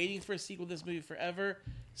been waiting for a sequel to this movie forever.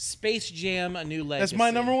 Space Jam: A New Legacy. That's my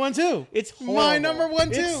number 1 too. It's horrible. my number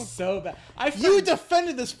 1 too. It's so bad. You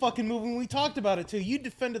defended this fucking movie when we talked about it too. You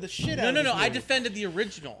defended the shit out of this No. movie. I defended the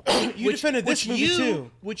original. You defended this movie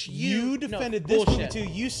too. Which you defended no, this movie bullshit.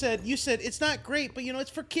 too. You said it's not great, but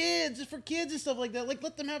it's for kids. It's for kids and stuff like that. Like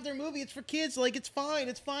let them have their movie. It's for kids. Like it's fine.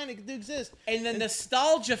 It can exist. And the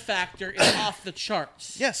nostalgia factor is off the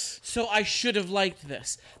charts. Yes. So I should have liked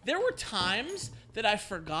this. There were times that I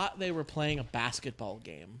forgot they were playing a basketball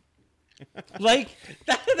game. Like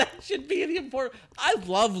that should be the important. I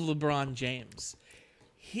love LeBron James.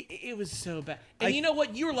 It was so bad. And you know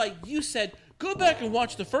what? You said go back and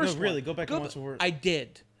watch the first one. really, go back and watch the first. I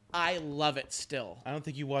did. I love it still. I don't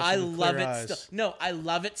think you watched. I it with love clear it eyes. still. No, I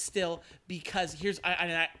love it still because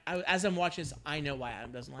I as I'm watching this, I know why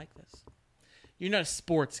Adam doesn't like this. You're not a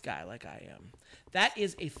sports guy like I am. That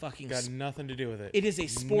is a fucking. Got nothing to do with it. It is a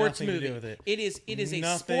sports Nothing movie. To do with it. It is a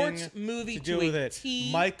Nothing sports movie to do with a it.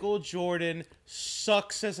 T. Michael Jordan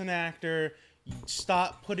sucks as an actor.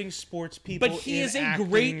 Stop putting sports people. But he in is a acting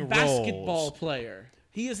great roles. basketball player.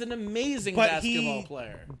 He is an amazing basketball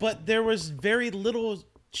player. But there was very little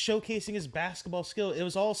showcasing his basketball skill. It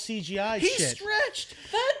was all CGI He shit. stretched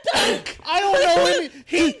that dunk. I don't know.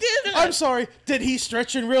 He did it. I'm sorry. Did he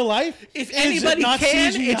stretch in real life? If Is it anybody not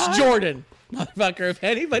can, CGI? it's Jordan. Motherfucker, if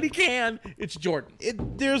anybody can, it's Jordan.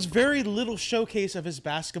 There's very little showcase of his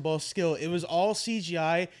basketball skill. It was all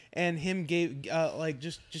CGI, and him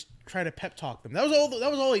just try to pep talk them. That was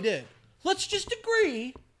all he did. Let's just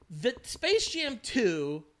agree that Space Jam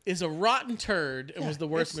 2 is a rotten turd and was the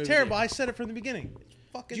worst movie. It's terrible. ever. I said it from the beginning. It's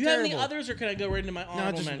fucking Do you have terrible. any others, or can I go right into my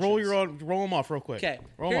honorable No, just mentions? roll them off real quick. Okay,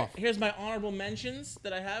 roll them off. here's my honorable mentions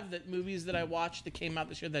that I have, that movies that I watched that came out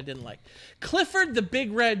this year that I didn't like. Clifford the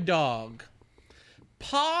Big Red Dog.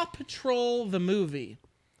 Paw Patrol the movie.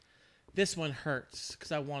 This one hurts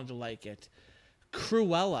because I wanted to like it.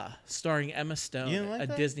 Cruella, starring Emma Stone, You didn't like a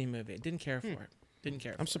that? Disney movie. Didn't care for it. Didn't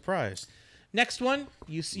care. I'm For it. surprised. Next one,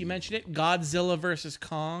 you mentioned it, Godzilla versus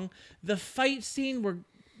Kong. The fight scene where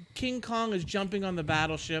King Kong is jumping on the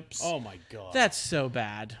battleships. Oh my god. That's so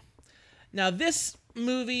bad. Now, this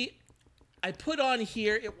movie I put on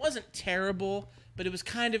here, it wasn't terrible, but it was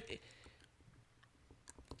kind of...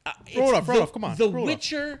 Roll it it's off, come on, The roll it off.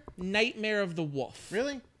 Witcher Nightmare of the Wolf.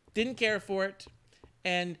 Really? Didn't care for it,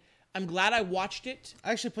 and I'm glad I watched it.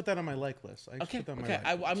 I actually put that on my like list. Okay, Put that on okay.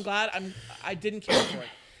 my like I'm list. glad I didn't care for it.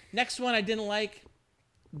 Next one I didn't like,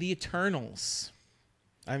 The Eternals.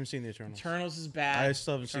 I haven't seen the Eternals. Eternals is bad. I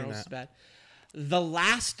still haven't seen Eternals that. is bad. The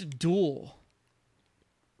Last Duel.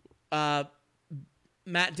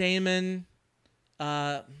 Matt Damon,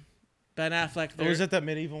 Ben Affleck. Oh, is that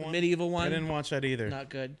medieval one? medieval one? I didn't watch that either. Not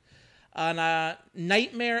good. And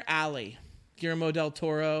Nightmare Alley. Guillermo del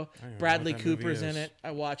Toro. I don't know Bradley what that movie Cooper's in is. it.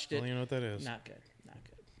 I watched I it. don't even know what that is. Not good. Not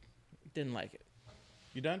good. Didn't like it.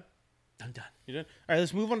 You done? I'm done. You done? All right,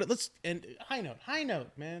 let's move on to high note,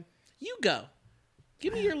 man. You go.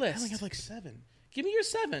 Give me your I list. only have like 7. Give me your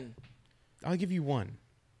 7. I'll give you 1,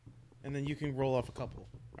 and then you can roll off a couple.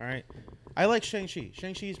 All right. I like Shang-Chi.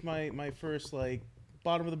 Shang-Chi's my first like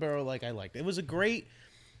bottom of the barrel. Like I liked it. It was a great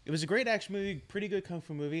action movie, pretty good kung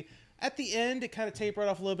fu movie. At the end, it kind of tapered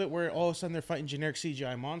off a little bit, where all of a sudden they're fighting generic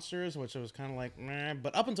CGI monsters, which I was kind of like, meh.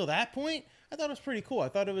 But up until that point, I thought it was pretty cool. I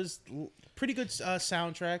thought it was pretty good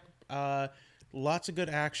soundtrack, lots of good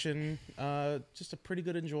action, just a pretty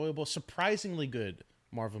good, enjoyable, surprisingly good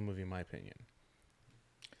Marvel movie, in my opinion.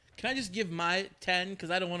 Can I just give my 10? Because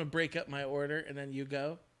I don't want to break up my order, and then you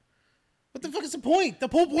go. What the fuck is the point? The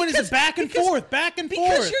whole point is back and forth.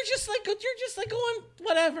 Because you're just like going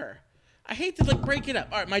whatever. I hate to like break it up.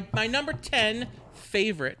 All right, my number 10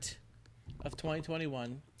 favorite of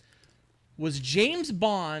 2021 was James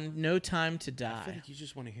Bond: No Time to I feel Die. like you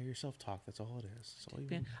just want to hear yourself talk. That's all it is. That's all you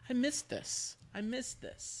Man, I missed this. I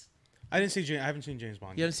haven't seen James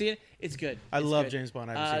Bond. You haven't seen it? It's good. I It's love good. James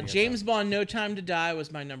Bond. I haven't seen it yet, James Bond: No Time to Die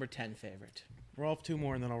was my number 10 favorite. Roll off 2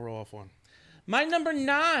 more, and then I'll roll off 1. My number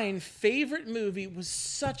 9 favorite movie was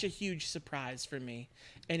such a huge surprise for me,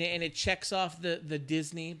 and it checks off the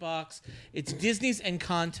Disney box. It's Disney's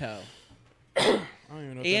Encanto. I don't even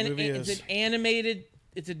know what that movie It's is. an animated.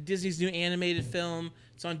 It's a Disney's new animated film.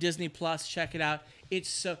 It's on Disney Plus. Check it out. It's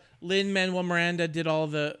so Lin-Manuel Miranda did all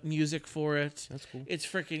the music for it. That's cool. It's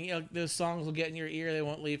freaking. Those songs will get in your ear. They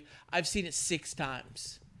won't leave. I've seen it 6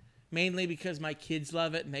 times. Mainly because my kids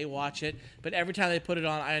love it and they watch it. But every time they put it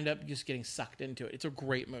on, I end up just getting sucked into it. It's a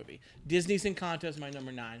great movie. Disney's Encanto is my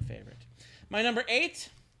number 9 favorite. My number 8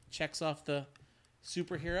 checks off the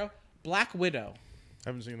superhero, Black Widow. I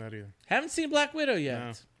haven't seen that either. Haven't seen Black Widow yet.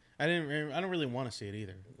 No. I don't really want to see it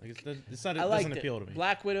either. Like it's not. It I doesn't liked appeal it. to me.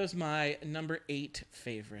 Black Widow's my number 8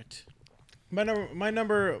 favorite. My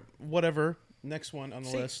number whatever. Next one on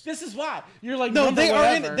the list. This is why you're like No, number they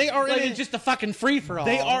are in- whatever. they are in like a- it's just a fucking free for all.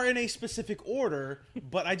 They are in a specific order,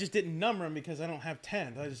 but I just didn't number them because I don't have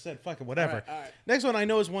 10. I just said fuck it, whatever. All right. Next one I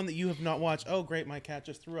know is one that you have not watched. Oh great, my cat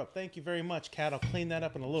just threw up. Thank you very much, cat. I'll clean that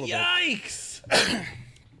up in a little bit. Yikes!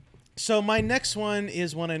 So my next one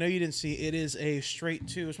is one I know you didn't see. It is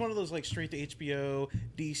it's one of those like straight to HBO,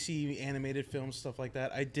 DC animated films, stuff like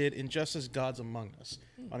that. I did Injustice: Gods Among Us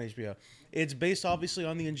on HBO. It's based obviously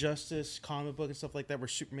on the Injustice comic book and stuff like that, where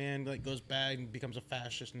Superman like goes bad and becomes a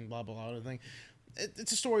fascist and blah blah blah. Everything.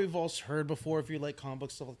 It's a story we've all heard before if you like comic book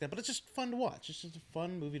stuff like that, but it's just fun to watch. It's just a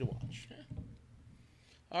fun movie to watch.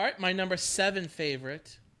 All right, my number 7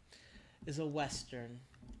 favorite is a Western.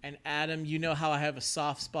 And Adam, you know how I have a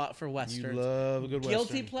soft spot for Westerns. You love a good Guilty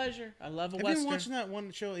Western. pleasure. I love a Have Western. you been watching that one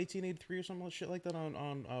show, 1883 or something shit like that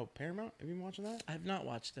on Paramount? Have you been watching that? I have not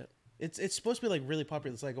watched it. It's supposed to be like really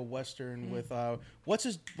popular. It's like a Western with what's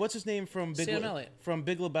his name from Sam Elliott. from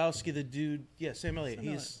Big Lebowski, the dude. Yeah, Sam Elliott.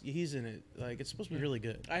 Sam He's in it. Like it's supposed to be really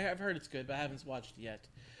good. I have heard it's good, but I haven't watched it yet.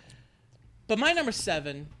 But my number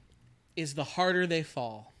 7 is The Harder They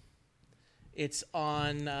Fall. It's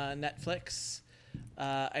on Netflix.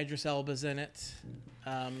 Idris Elba's in it.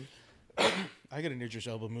 I got an Idris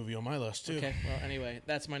Elba movie on my list too. Okay, well, anyway,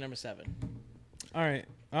 that's my number 7. All right.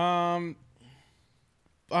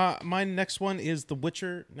 My next one is The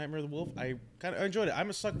Witcher: Nightmare of the Wolf. I enjoyed it. I'm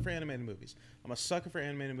a sucker for animated movies.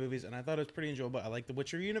 And I thought it was pretty enjoyable. I like the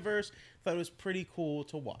Witcher universe. Thought it was pretty cool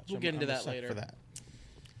to watch. We'll get into I'm a that sucker later. For that.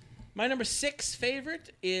 My number 6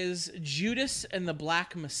 favorite is Judas and the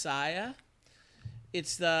Black Messiah.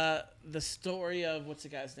 It's the story of, what's the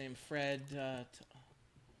guy's name? Fred.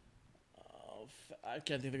 I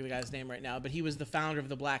can't think of the guy's name right now, but he was the founder of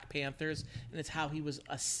the Black Panthers, and it's how he was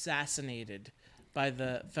assassinated by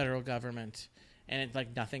the federal government. and it's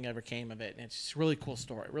like nothing ever came of it. And it's just a really cool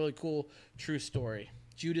story, really cool true story.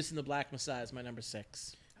 Judas and the Black Messiah is my number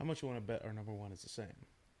 6. How much you want to bet our number 1 is the same?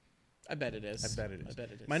 I bet it is. I bet it is. I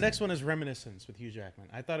bet it is. My next one is Reminiscence with Hugh Jackman.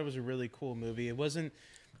 I thought it was a really cool movie. It wasn't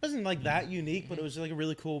like that unique, but it was like a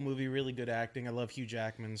really cool movie, really good acting. I love Hugh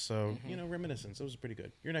Jackman, so Reminiscence. It was pretty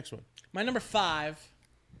good. Your next one. My number 5.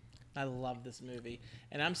 I love this movie,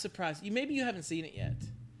 and I'm surprised. Maybe you haven't seen it yet.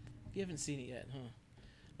 You haven't seen it yet, huh?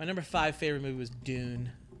 My number 5 favorite movie was Dune.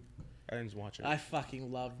 I didn't watch it. I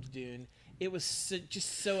fucking loved Dune. It was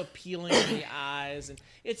just so appealing to the eyes, and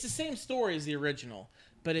it's the same story as the original,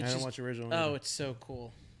 but it's I didn't just watch the original. oh, either. it's so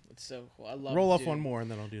cool. It's so cool. I love. Roll off Dune. one more, and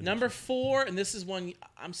then I'll do the Number next 4, and this is one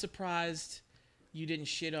I'm surprised you didn't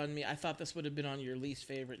shit on me. I thought this would have been on your least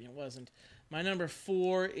favorite, and it wasn't. My number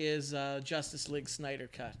 4 is Justice League Snyder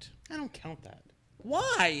Cut. one. I don't count that. Why?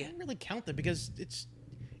 I don't really count that because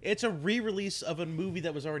it's a re-release of a movie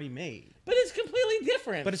that was already made. But it's completely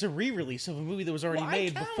different. But it's a re-release of a movie that was already Well, I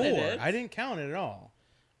made counted before. it. I didn't count it at all.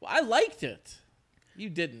 well, I liked it. You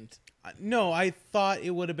didn't. No, I thought it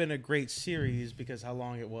would have been a great series because how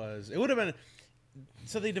long it was. It would have been.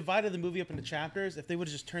 So they divided the movie up into chapters. If they would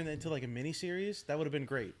have just turned it into like a mini series, that would have been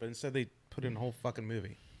great. But instead, they put in a whole fucking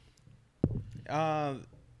movie.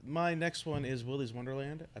 My next one is Willy's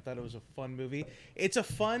Wonderland. I thought it was a fun movie. It's a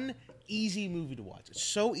fun, easy movie to watch. It's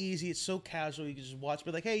so easy. It's so casual. You can just watch.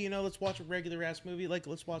 But like, hey, let's watch a regular ass movie. Like,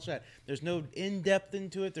 let's watch that. There's no in depth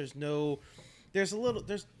into it. There's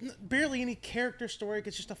barely any character story.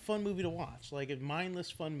 It's just a fun movie to watch. Like a mindless,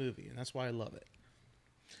 fun movie, and that's why I love it.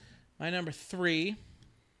 My number 3,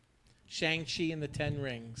 Shang-Chi and the Ten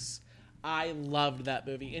Rings. I loved that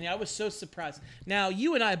movie, and I was so surprised. Now,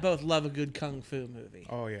 you and I both love a good kung fu movie.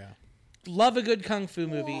 Oh yeah. Love a good kung fu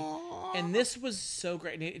movie, and this was so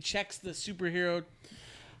great. And it checks the superhero.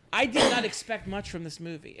 I did not expect much from this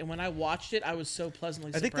movie, and when I watched it, I was so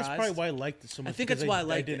pleasantly surprised. I think that's probably why I liked it so much. I think that's why I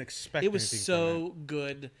liked it. I didn't expect it was anything so from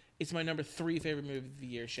good. It's my number 3 favorite movie of the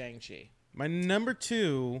year, Shang-Chi. My number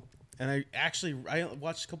 2, and I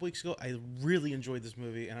watched a couple weeks ago. I really enjoyed this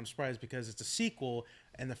movie, and I'm surprised because it's a sequel,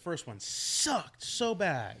 and the first one sucked so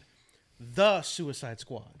bad. The Suicide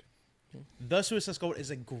Squad. The Suicide Squad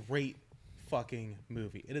is a great fucking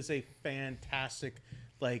movie. It is a fantastic,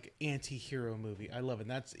 like, anti-hero movie. I love it.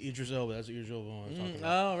 And that's Idris Elba. That's what Idris Elba was talking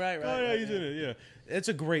about. Oh, right. Oh, yeah, right, he's in it, yeah. It's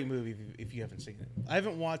a great movie if you haven't seen it. I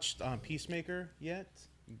haven't watched Peacemaker yet,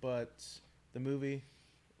 but the movie,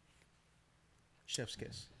 Chef's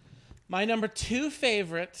Kiss. My number 2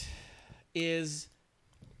 favorite is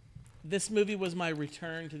this movie was my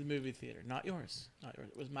return to the movie theater. Not yours. Not yours.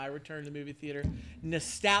 It was my return to the movie theater.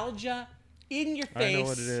 Nostalgia in your face. I know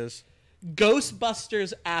what it is.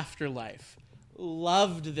 Ghostbusters Afterlife.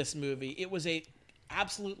 Loved this movie. It was a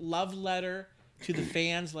absolute love letter to the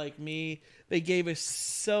fans like me. They gave us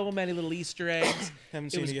so many little Easter eggs. Haven't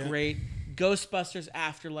It seen was it yet. great. Ghostbusters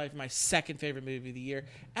Afterlife, my 2nd favorite movie of the year.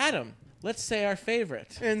 Adam, let's say our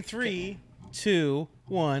favorite. In 3, 2,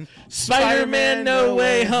 1. Spider-Man No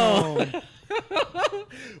Way Home.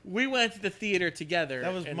 We went to the theater together.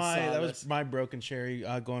 That was and my saw that was this. my broken cherry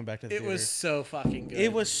going back to the It theater. was so fucking good.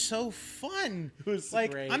 It was so fun. It was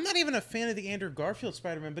like great. I'm not even a fan of the Andrew Garfield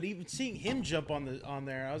Spider-Man, but even seeing him jump on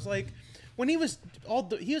there, I was like, when he was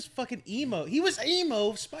he was fucking emo. He was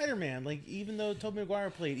emo Spider-Man. Like even though Tobey Maguire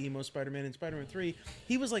played emo Spider-Man in Spider-Man 3,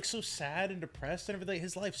 he was like so sad and depressed and everything.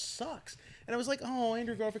 His life sucks. And I was like, oh,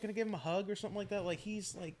 Andrew Garfield, can I give him a hug or something like that? Like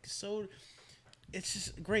he's like so. It's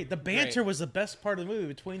just great. The banter Great. was the best part of the movie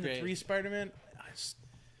between the Great. 3 Spider-Man.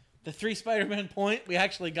 the 3 Spider-Man point. We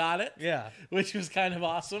actually got it. Yeah. Which was kind of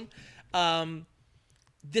awesome.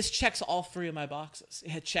 This checks all 3 of my boxes.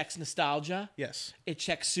 It checks nostalgia. Yes. It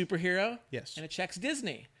checks superhero. Yes. And it checks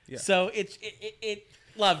Disney. Yeah. So it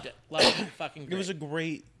loved it. Loved it. Fucking great. It was a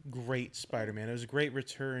great Spider-Man. It was a great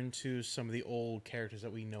return to some of the old characters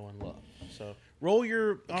that we know and love. So roll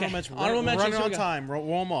your honorable mention. Honorable mentions, Run it here on we go. time.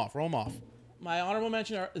 Roll them off. Roll them off. My honorable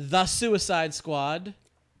mention are The Suicide Squad,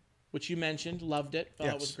 which you mentioned. Loved it. Thought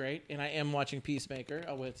it was Yes. great. And I am watching Peacemaker.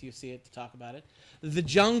 I'll wait till you see it to talk about it. The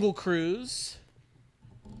Jungle Cruise,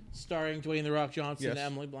 starring Dwayne The Rock Johnson and Yes.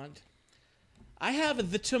 Emily Blunt. I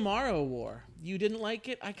have The Tomorrow War. You didn't like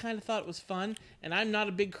it? I kind of thought it was fun. And I'm not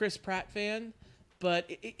a big Chris Pratt fan, but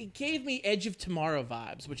it gave me Edge of Tomorrow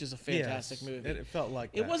vibes, which is a fantastic Yes. movie. It felt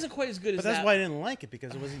like It that. wasn't quite as good But as that's that. why I didn't like it,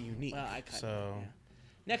 because it wasn't unique. Well, I kind so of. Yeah.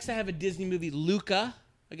 Next, I have a Disney movie, Luca.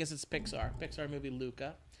 I guess it's Pixar. Pixar movie,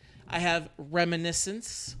 Luca. I have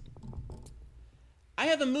Reminiscence. I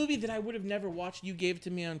have a movie that I would have never watched. You gave it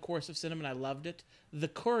to me on Course of Cinema, and I loved it. The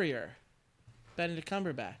Courier. Benedict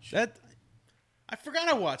Cumberbatch. that I forgot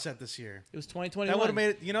I watched that this year. It was 2021. That would have made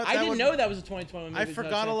it. You know, I didn't know that was a 2021 movie. I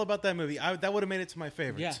forgot all about that movie. That would have made it to my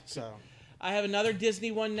favorites. Yeah. So I have another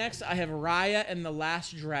Disney one next. I have Raya and the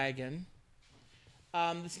Last Dragon.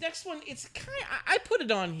 This next one, it's I put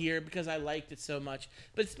it on here because I liked it so much,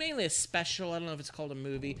 but it's mainly a special. I don't know if it's called a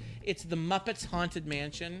movie. It's The Muppets Haunted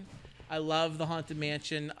Mansion. I love the Haunted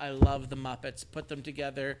Mansion. I love the Muppets. Put them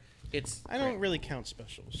together. I don't really count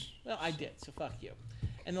specials. Well, I did, so fuck you.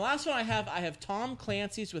 And the last one I have Tom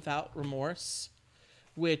Clancy's Without Remorse,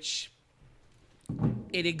 which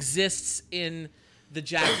it exists in the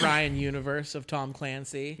Jack Ryan universe of Tom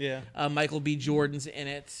Clancy. Yeah. Michael B. Jordan's in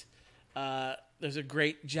it. There's a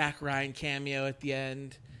great Jack Ryan cameo at the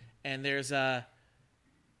end, and there's a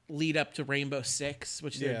lead up to Rainbow Six,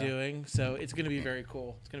 which they're doing. So it's going to be very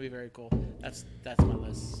cool. It's going to be very cool. That's my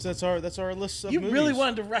list. So that's our list of You movies. really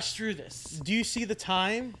wanted to rush through this. Do you see the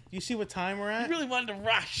time? Do you see what time we're at? You really wanted to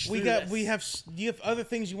rush. Do through you this. have other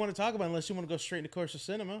things you want to talk about unless you want to go straight into Course of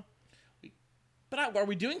Cinema? But are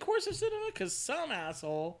we doing Course of Cinema? Because some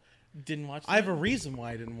asshole didn't watch. I have a reason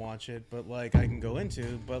why I didn't watch it, but like I can go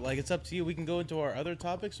into. But like it's up to you. We can go into our other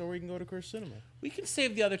topics, or we can go to Course of Cinema. We can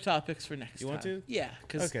save the other topics for next time. You want to? Yeah.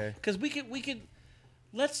 Okay. Because we could.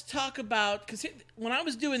 Let's talk about because when I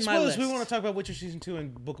was doing my Spoilers. list, We want to talk about Witcher season 2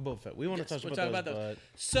 and Book of Boba Fett. We want to Yes, touch we'll about talk those.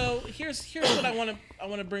 So here's what I want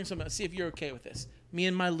to bring some. See if you're okay with this. Me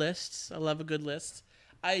and my lists. I love a good list.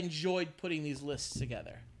 I enjoyed putting these lists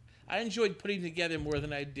together. I enjoyed putting them together more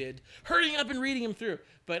than I did hurrying up and reading them through.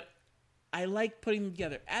 But I like putting them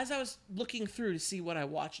together. As I was looking through to see what I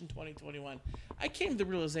watched in 2021, I came to the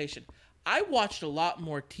realization I watched a lot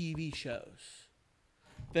more TV shows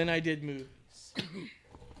than I did movies.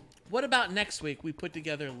 What about next week? We put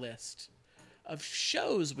together a list of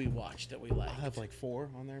shows we watched that we like. I have like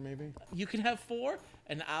 4 on there, maybe. You can have 4,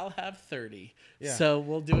 and I'll have 30. Yeah. So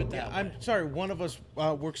we'll do it that way. I'm sorry. One of us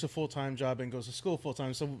works a full-time job and goes to school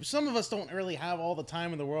full-time, so some of us don't really have all the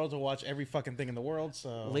time in the world to watch every fucking thing in the world.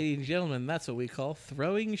 So, Ladies and gentlemen, that's what we call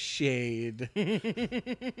throwing shade.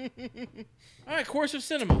 All right, Course of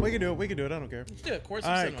Cinema. we can do it. I don't care. Let's do it. Course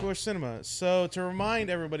All of right, Cinema. Course Cinema. So to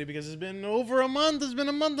remind everybody, because it's been over a month, it's been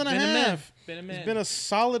a month and a Been a minute. half. Been a minute. It's been a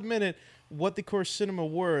solid minute. What the Course Cinema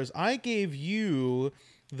was, I gave you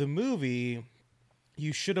the movie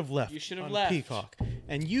You Should Have Left. You Should Have on Left. Peacock,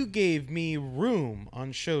 and you gave me Room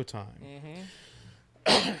on Showtime.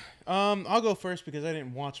 I'll go first because I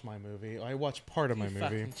didn't watch my movie. I watched part of my movie.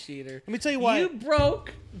 Fucking cheater. Let me tell you why. You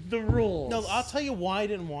broke the rules. No, I'll tell you why I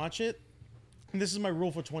didn't watch it. And this is my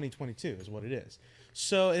rule for 2022, is what it is.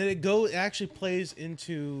 So it actually plays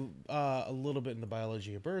into a little bit in the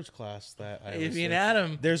biology of birds class that I. If you and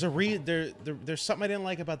Adam. There's there's something I didn't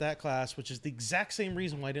like about that class, which is the exact same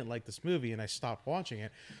reason why I didn't like this movie and I stopped watching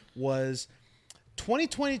it. Was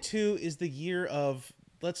 2022 is the year of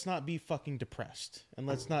let's not be fucking depressed and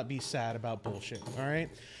let's not be sad about bullshit. All right.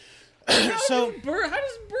 So How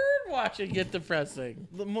does bird watching get depressing?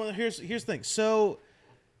 here's the thing. So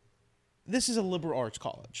this is a liberal arts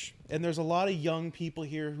college, and there's a lot of young people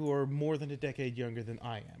here who are more than a decade younger than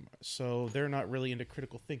I am. So they're not really into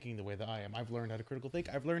critical thinking the way that I am. I've learned how to critical think.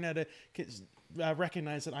 I've learned how to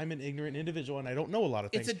recognize that I'm an ignorant individual and I don't know a lot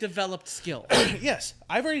of things. It's a developed skill. Yes,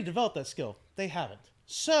 I've already developed that skill. They haven't.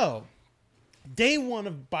 So, day one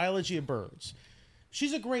of biology of birds.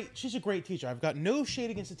 She's a great teacher. I've got no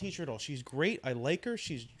shade against the teacher at all. She's great. I like her.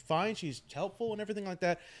 She's fine. She's helpful and everything like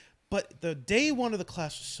that. But the day one of the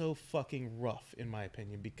class was so fucking rough, in my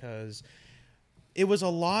opinion, because it was a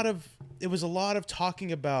lot of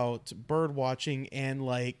talking about bird watching and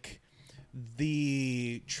like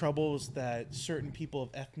the troubles that certain people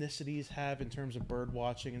of ethnicities have in terms of bird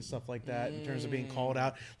watching and stuff like that, in terms of being called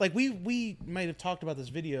out. Like we might have talked about this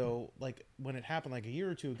video like when it happened like a year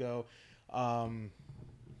or two ago.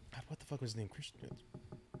 What the fuck was his name?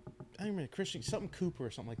 I don't remember, Christian something Cooper or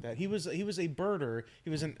something like that. He was a birder. He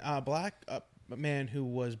was a black man who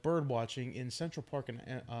was bird watching in Central Park,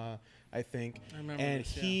 I think. I remember and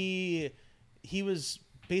this, he was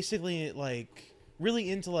basically like really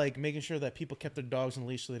into like making sure that people kept their dogs on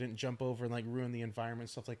leash so they didn't jump over and like ruin the environment and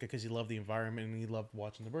stuff like that, because he loved the environment and he loved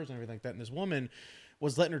watching the birds and everything like that. And this woman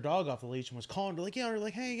was letting her dog off the leash and was calling her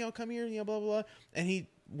like, hey, come here, blah, blah, blah. And he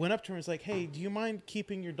went up to her and was like, hey, do you mind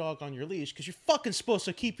keeping your dog on your leash? Because you're fucking supposed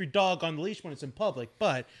to keep your dog on the leash when it's in public.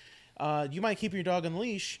 But you might keep your dog on the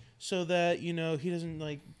leash so that, he doesn't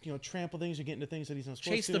like, trample things or get into things that he's not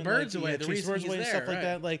supposed Chase to. the and, birds like, away. yeah, The chase reason birds he's away and there, stuff like right.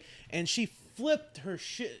 that. Like, and she flipped her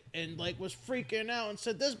shit and like was freaking out and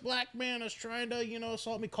said, this black man is trying to,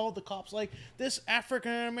 assault me, called the cops. Like, this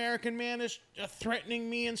African-American man is threatening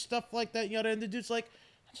me and stuff like that. And the dude's like,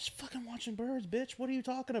 I'm just fucking watching birds, bitch. What are you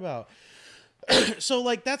talking about? So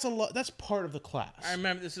like that's a lot. That's part of the class. I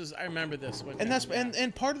remember this one. And that's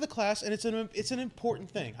and part of the class, and it's an important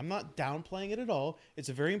thing. I'm not downplaying it at all. It's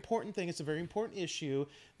a very important thing. It's a very important issue.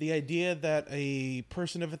 The idea that a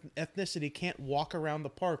person of ethnicity can't walk around the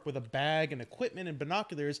park with a bag and equipment and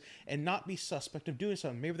binoculars and not be suspect of doing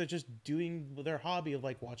something. Maybe they're just doing their hobby of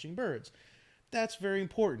like watching birds. That's very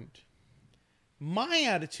important. My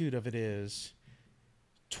attitude of it is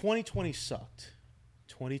 2020 sucked.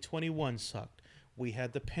 2021 sucked. We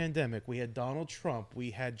had the pandemic. We had Donald Trump.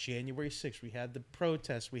 We had January 6th. We had the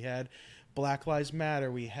protests. We had Black Lives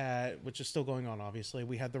Matter. We had, which is still going on, obviously.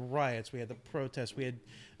 We had the riots. We had the protests. We had,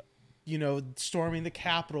 storming the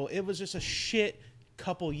Capitol. It was just a shit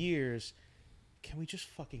couple years. Can we just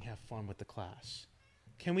fucking have fun with the class?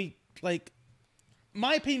 Can we,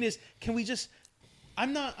 my opinion is, can we just,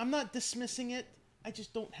 I'm not dismissing it. I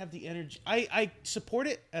just don't have the energy. I support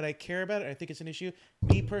it and I care about it. I think it's an issue.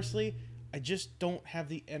 Me personally, I just don't have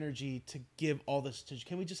the energy to give all this attention.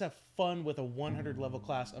 Can we just have fun with a 100 level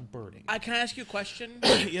class of birding? Can I ask you a question?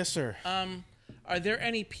 Yes, sir. Are there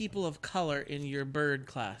any people of color in your bird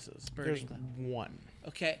classes? There's one.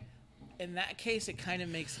 Okay. In that case, it kind of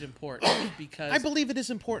makes it important because I believe it is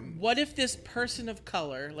important. What if this person of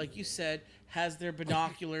color, like you said, has their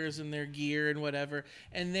binoculars and their gear and whatever,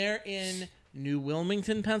 and they're in New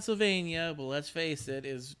Wilmington, Pennsylvania, well, let's face it,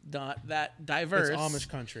 is not that diverse. It's Amish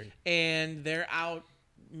country. And they're out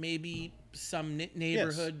maybe some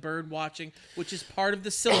neighborhood bird watching, which is part of the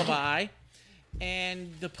syllabi,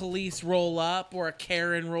 and the police roll up or a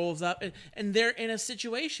Karen rolls up, and they're in a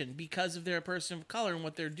situation because of their person of color and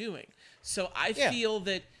what they're doing. So I feel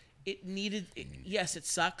that it needed, yes, it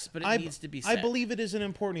sucks, but it needs to be said. I believe it is an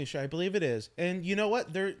important issue. I believe it is. And you know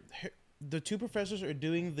what? The two professors are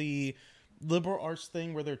doing the liberal arts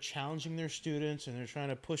thing where they're challenging their students and they're trying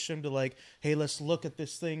to push them to like, hey, let's look at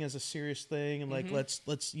this thing as a serious thing, and like let's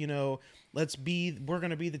we're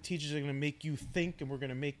gonna be the teachers that are gonna make you think, and we're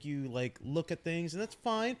gonna make you like look at things, and that's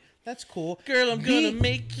fine, that's cool. Girl, I'm gonna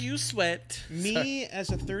make you sweat. Me as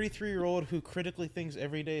a 33-year-old who critically thinks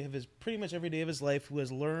pretty much every day of his life, who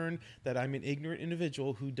has learned that I'm an ignorant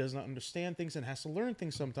individual who does not understand things and has to learn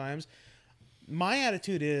things sometimes, my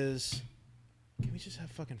attitude is, can we just have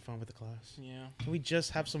fucking fun with the class? Yeah. Can we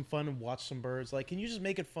just have some fun and watch some birds? Like, can you just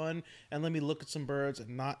make it fun and let me look at some birds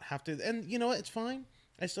and not have to? And you know what? It's fine.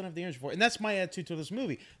 I still don't have the energy for it. And that's my attitude to this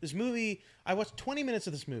movie. This movie, I watched 20 minutes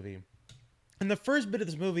of this movie. And the first bit of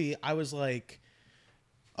this movie, I was like,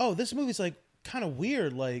 oh, this movie's like kind of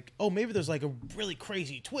weird. Like, oh, maybe there's like a really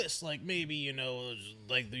crazy twist. Like maybe,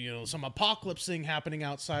 some apocalypse thing happening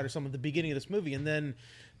outside or something at the beginning of this movie. And then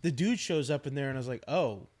the dude shows up in there and I was like,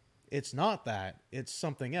 oh, it's not that. It's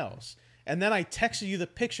something else. And then I texted you the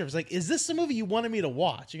picture. I was like, is this the movie you wanted me to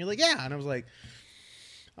watch? And you're like, yeah. And I was like,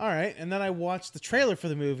 all right. And then I watched the trailer for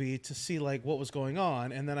the movie to see like what was going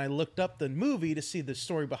on. And then I looked up the movie to see the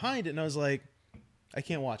story behind it. And I was like, I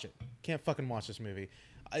can't watch it. Can't fucking watch this movie.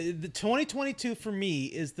 The 2022 for me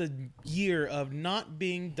is the year of not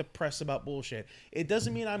being depressed about bullshit. It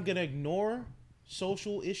doesn't mean I'm going to ignore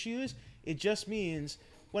social issues. It just means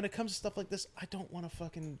when it comes to stuff like this, I don't want to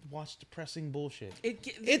fucking watch depressing bullshit.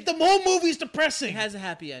 The whole movie's depressing. It has a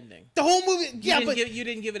happy ending. The whole movie, you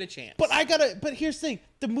didn't give it a chance. But here's the thing: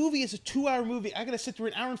 the movie is a 2-hour movie. I gotta sit through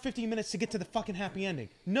an hour and 50 minutes to get to the fucking happy ending.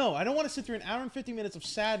 No, I don't want to sit through an hour and 50 minutes of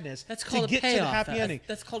sadness to get to the happy ending.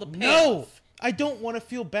 That's called a payoff. No, I don't want to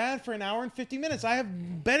feel bad for an hour and 50 minutes. I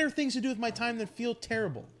have better things to do with my time than feel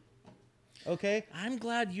terrible. Okay? I'm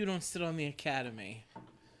glad you don't sit on the Academy.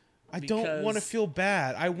 I don't want to feel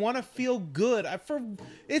bad. I want to feel good.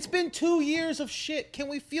 It's been 2 years of shit. Can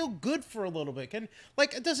we feel good for a little bit?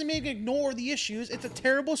 It doesn't mean ignore the issues. It's a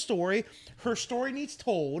terrible story. Her story needs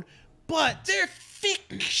told, but they're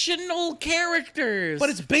fictional characters. But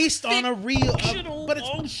it's based on a real.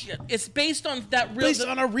 It's based on that real. Based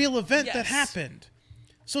on a real event that happened,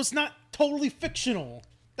 so it's not totally fictional.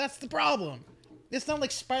 That's the problem. It's not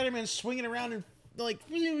like Spider-Man swinging around and like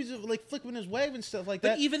flipping his wave and stuff like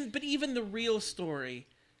that. But even the real story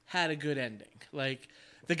had a good ending. Like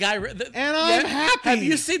the guy. I'm happy. Have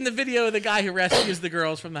you seen the video of the guy who rescues the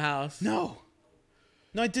girls from the house? No,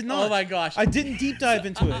 I did not. Oh my gosh! I didn't deep dive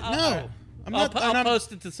into it. No, I'm not. I'll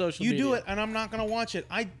post it to social media. You do it, and I'm not gonna watch it.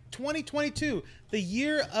 2022, the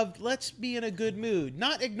year of let's be in a good mood,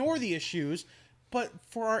 not ignore the issues, but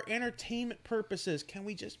for our entertainment purposes, can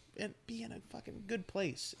we just be in a fucking good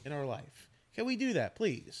place in our life? Can we do that,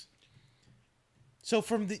 please? So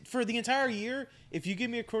for the entire year, if you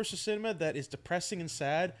give me a course of cinema that is depressing and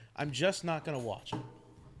sad, I'm just not going to watch it.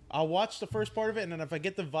 I'll watch the first part of it, and then if I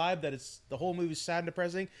get the vibe that the whole movie's sad and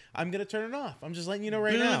depressing, I'm going to turn it off. I'm just letting you know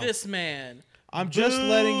right now. Boo this man. I'm just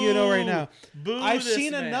letting you know right now. Boo I've this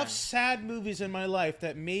seen man. enough sad movies in my life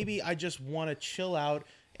that maybe I just want to chill out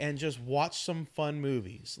and just watch some fun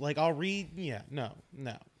movies. Like I'll read. Yeah, no.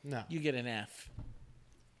 You get an F.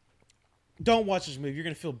 Don't watch this movie. You're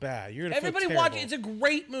gonna feel bad. You're gonna Everybody feel watch terrible. it. It's a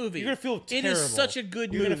great movie. You're gonna feel terrible. It is such a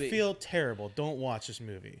good You're movie. gonna feel terrible. Don't watch this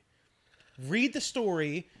movie. Read the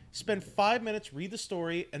story. Spend 5 minutes. Read the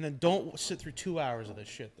story, and then don't sit through 2 hours of this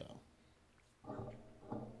shit though.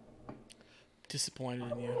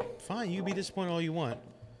 Disappointed in you. Fine, you be disappointed all you want.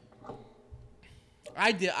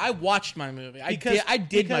 I did. I watched my movie. I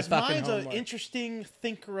did because my fucking mine's homework. an interesting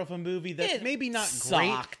thinker of a movie that It maybe not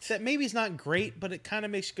sucked. great. That maybe is not great, but it kind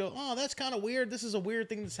of makes you go, "Oh, that's kind of weird. This is a weird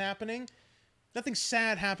thing that's happening." Nothing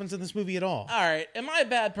sad happens in this movie at all. All right. Am I a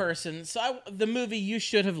bad person? So the movie You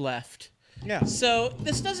Should Have Left. Yeah. So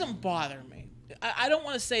this doesn't bother me. I don't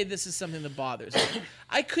want to say this is something that bothers me.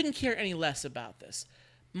 I couldn't care any less about this.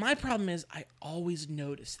 My problem is I always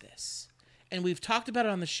notice this. And we've talked about it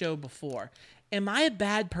on the show before. Am I a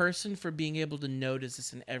bad person for being able to notice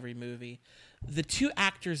this in every movie? The two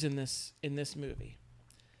actors in this movie,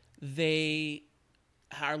 they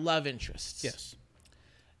are love interests. Yes.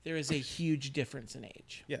 There is a huge difference in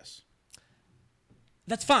age. Yes.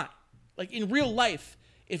 That's fine. Like in real life,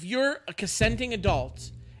 if you're a consenting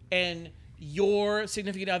adult and your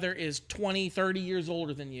significant other is 20, 30 years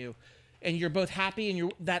older than you, and you're both happy and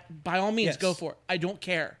you're that, by all means, Yes. go for it. I don't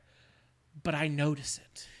care. But I notice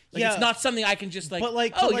it. Like, Yeah. it's not something I can just But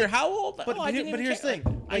you're how old? But, I didn't but even here's the care.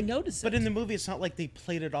 thing. Like, I noticed But it. in the movie, it's not like they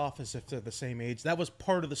played it off as if they're the same age. That was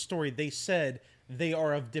part of the story. They said they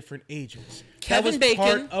are of different ages. Kevin that was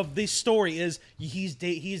part Bacon- of the story. Is he's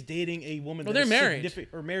dating a woman. Well, that they're is married.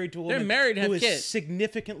 or married to a They're woman married and who have is kids.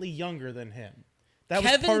 significantly younger than him. That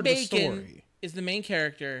was Kevin part of the Bacon story. is the main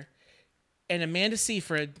character, and Amanda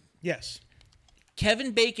Seyfried. Yes.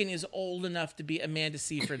 Kevin Bacon is old enough to be Amanda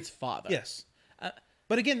Seyfried's father. Yes.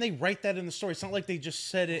 But again, they write that in the story. It's not like they just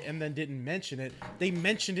said it and then didn't mention it. They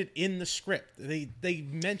mentioned it in the script. They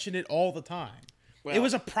mentioned it all the time. Well- It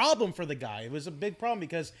was a problem for the guy. It was a big problem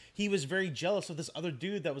because he was very jealous of this other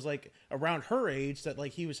dude that was like around her age that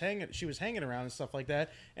like she was hanging around and stuff like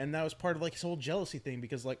that. And that was part of like his whole jealousy thing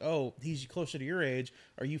because like, oh, he's closer to your age.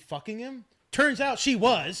 Are you fucking him? Turns out she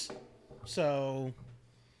was. So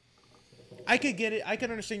I could get it. I could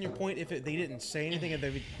understand your point if they didn't say anything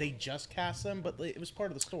and they just cast them, but it was part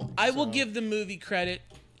of the story. I will so- give the movie credit.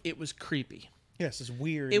 It was creepy. Yes, it's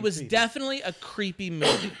weird. It and was creepy. definitely a creepy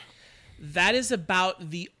movie. That is about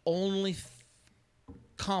the only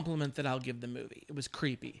compliment that I'll give the movie. It was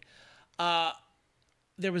creepy.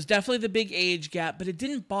 There was definitely the big age gap, but it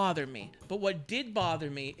didn't bother me. But what did bother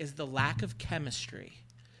me is the lack of chemistry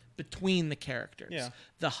between the characters. Yeah.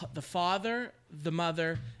 The father, the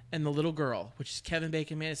mother, and the little girl, which is Kevin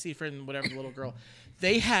Bacon, Amanda Seyfried, and whatever the little girl.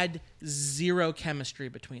 They had zero chemistry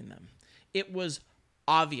between them. It was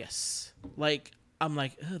obvious. Like I'm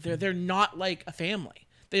like, ugh, they're not like a family.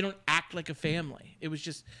 They don't act like a family. It was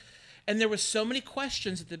just, and there was so many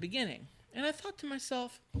questions at the beginning, and I thought to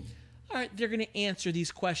myself, all right, they're going to answer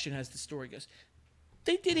these questions as the story goes.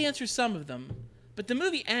 They did answer some of them, but the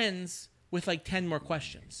movie ends with like 10 more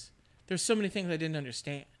questions. There's so many things I didn't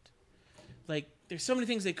understand. Like, there's so many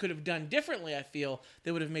things they could have done differently, I feel,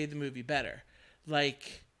 that would have made the movie better.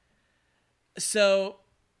 Like, so,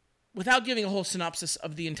 without giving a whole synopsis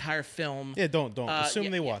of the entire film. Yeah, don't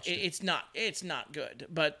assume they watched it. It's not good,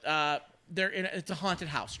 but it's a haunted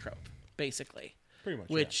house trope, basically. Pretty much,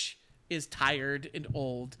 Which is tired and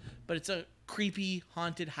old, but it's a creepy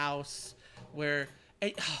haunted house where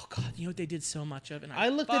oh god, you know what they did so much of, and I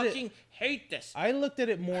looked at it- fucking hate this. I looked at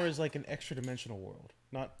it more as like an extra dimensional world,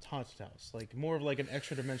 not haunted house. Like more of like an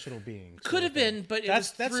extra dimensional being. Could have been, but it was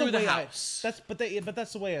through the house. But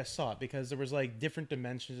that's the way I saw it because there was like different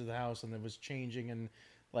dimensions of the house and there was changing and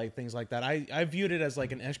like things like that. I viewed it as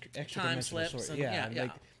like an extra dimensional slips sort. and- Yeah, yeah.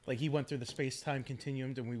 like he went through the space time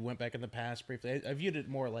continuum and we went back in the past briefly. I viewed it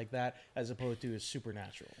more like that as opposed to as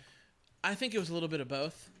supernatural. I think it was a little bit of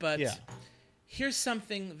both, but Yeah. here's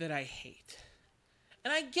something that I hate.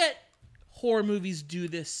 And I get horror movies do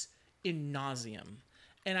this in nauseum.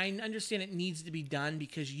 And I understand it needs to be done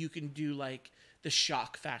because you can do like the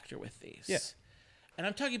shock factor with these. Yeah. And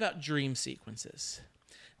I'm talking about dream sequences.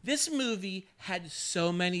 This movie had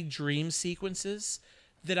so many dream sequences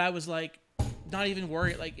that I was like, not even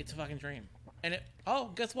worried, like it's a fucking dream. And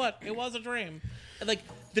guess what? It was a dream. And like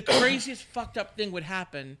the craziest fucked up thing would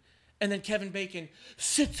happen, and then Kevin Bacon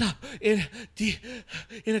sits up in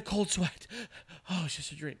a cold sweat. Oh, it's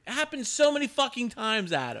just a dream. It happens so many fucking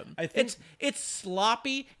times, Adam. I think- it's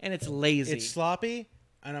sloppy and it's lazy. It's sloppy,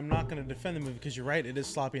 and I'm not going to defend the movie because you're right. It is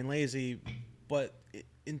sloppy and lazy, but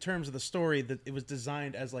in terms of the story, that it was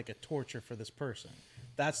designed as like a torture for this person.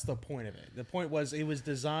 That's the point of it. The point was it was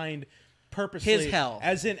designed purposely, His hell.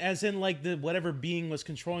 as in like the whatever being was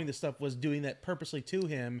controlling the stuff was doing that purposely to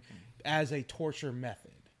him as a torture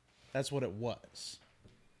method. That's what it was.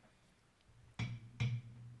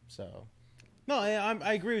 So, no,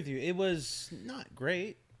 I agree with you. It was not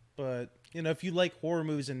great, but you know, if you like horror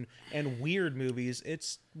movies and weird movies,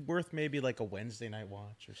 it's worth maybe like a Wednesday night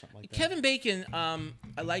watch or something like that. Kevin Bacon,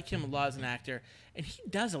 I like him a lot as an actor, and he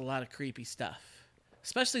does a lot of creepy stuff,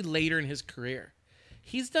 especially later in his career.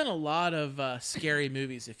 He's done a lot of scary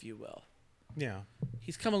movies, if you will. Yeah.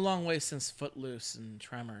 He's come a long way since Footloose and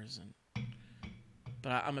Tremors, but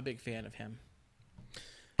I'm a big fan of him.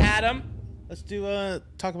 Adam. Let's do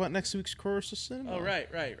talk about next week's Course of Cinema. Oh, right.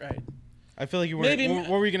 I feel like you were. Maybe- What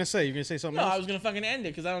were you gonna say? You're gonna say something No, else? I was gonna fucking end it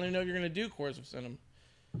because I don't even know if you're gonna do Course of Cinema.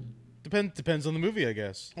 Depends on the movie, I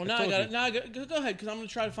guess. Well, now I got it. Now go ahead because I'm gonna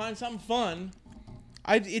try to find something fun.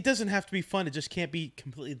 It doesn't have to be fun. It just can't be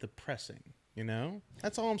completely depressing. You know,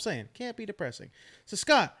 that's all I'm saying. Can't be depressing. So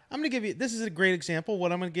Scott, I'm gonna give you. This is a great example.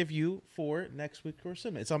 What I'm gonna give you for next week's Course of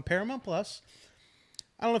Cinema. It's on Paramount Plus.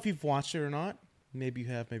 I don't know if you've watched it or not. Maybe you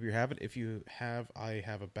have. Maybe you haven't. If you have, I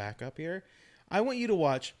have a backup here. I want you to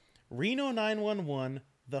watch Reno 911: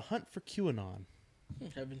 The Hunt for QAnon.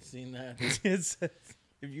 I haven't seen that. It's,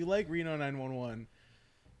 if you like Reno 911,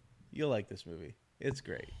 you'll like this movie. It's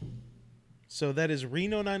great. So that is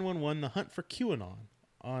Reno 911: The Hunt for QAnon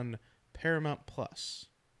on Paramount Plus.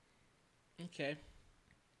 Okay.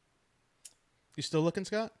 You still looking,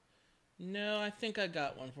 Scott? No, I think I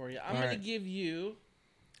got one for you. I'm All gonna right. give you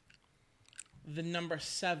the number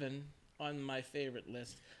 7 on my favorite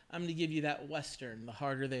list. I'm gonna give you that Western, The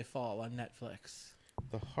Harder They Fall, on Netflix.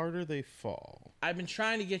 The Harder They Fall. I've been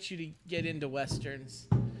trying to get you to get into Westerns,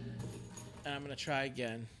 and I'm gonna try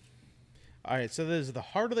again. All right, so there's The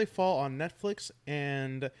Harder They Fall on Netflix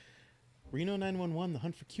and Reno 911: The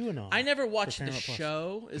Hunt for QAnon. I never watched the Paramount Plus.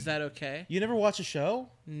 show. Is that okay? You never watch a show?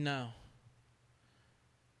 No.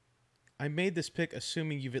 I made this pick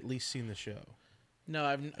assuming you've at least seen the show. No,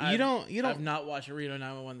 I've don't- not watched Reno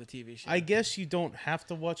 911, the TV show. I guess you don't have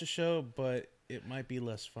to watch a show, but it might be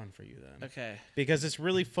less fun for you then. Okay. Because it's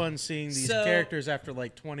really fun seeing these So- characters after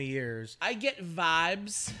like 20 years. I get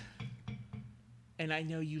vibes, and I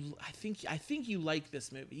know you. I think you like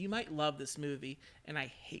this movie. You might love this movie, and I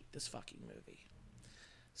hate this fucking movie.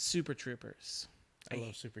 Super Troopers. I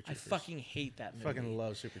love Super I Troopers. fucking hate that movie. Fucking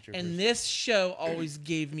love Super Troopers. And this show always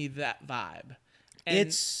gave me that vibe. And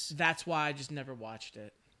It's- that's why I just never watched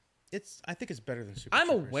it. I think it's better than Super I'm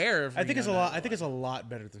Troopers. aware of I think it's a Reno lot. I think it's a lot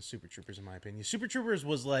better than Super Troopers in my opinion. Super Troopers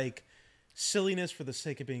was like silliness for the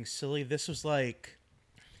sake of being silly. This was like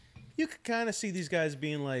you could kind of see these guys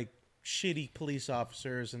being like shitty police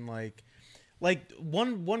officers and like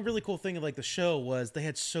one really cool thing of like the show was they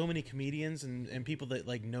had so many comedians and people that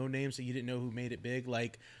like no names that you didn't know who made it big.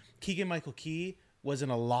 Like Keegan-Michael Key was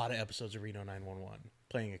in a lot of episodes of Reno 911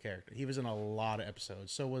 playing a character. He was in a lot of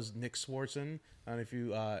episodes. So was Nick Swartzen. I don't know if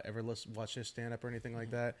you ever watch his stand up or anything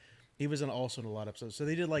like that. He was also in a lot of episodes. So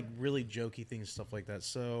they did like really jokey things, stuff like that.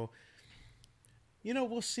 So you know,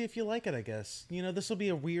 we'll see if you like it, I guess. You know, this will be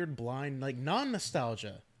a weird, blind, like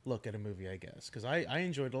non-nostalgia look at a movie, I guess. Because I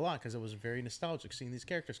enjoyed it a lot because it was very nostalgic seeing these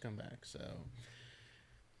characters come back. So,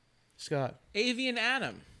 Scott. Avian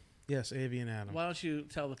Adam. Yes, Avian Adam. Why don't you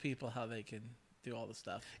tell the people how they can do all the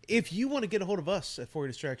stuff? If you want to get a hold of us at For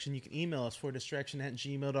Distraction, you can email us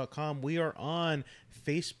fordistraction@gmail.com. We are on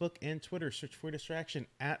Facebook and Twitter. Search For Distraction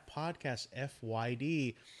at Podcast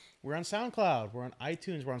FYD. We're on SoundCloud. We're on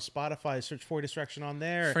iTunes. We're on Spotify. Search For Distraction on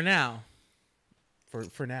there. For now.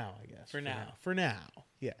 For now, I guess. For now.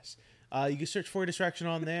 Yes. You can search For Distraction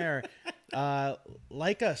on there.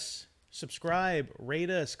 Like us, subscribe, rate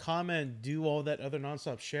us, comment, do all that other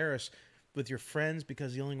nonstop. Share us with your friends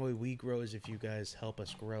because the only way we grow is if you guys help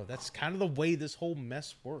us grow. That's kind of the way this whole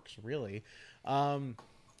mess works, really.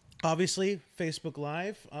 Obviously, Facebook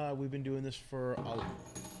Live. We've been doing this for about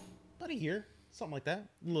a year. Something like that.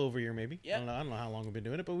 A little over a year, maybe. Yep. I don't know how long we've been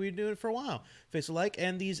doing it, but we've been doing it for a while. Facebook Like,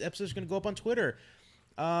 and these episodes are going to go up on Twitter.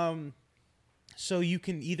 So you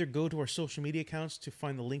can either go to our social media accounts to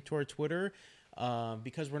find the link to our Twitter.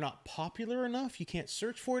 Because we're not popular enough, you can't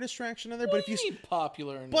search For Distraction on there. But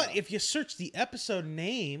popular enough? But if you search the episode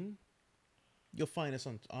name, you'll find us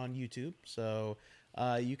on YouTube. So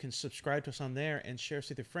you can subscribe to us on there and share us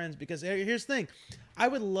with your friends. Because here's the thing. I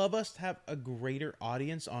would love us to have a greater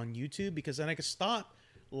audience on YouTube because then I could stop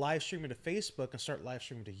live streaming to Facebook and start live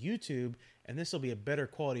streaming to YouTube. And this will be a better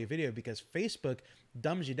quality of video because Facebook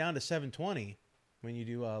dumbs you down to 720. when you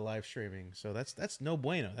do live streaming. So that's no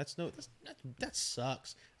bueno. That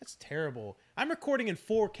sucks. That's terrible. I'm recording in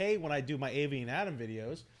 4K when I do my AV and Adam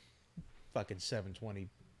videos. Fucking 720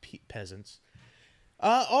 peasants.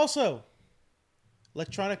 Also,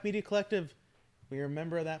 Electronic Media Collective. We are a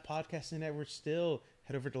member of that podcasting network still.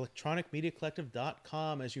 Head over to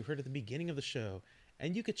electronicmediacollective.com, as you heard at the beginning of the show.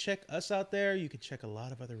 And you could check us out there. You could check a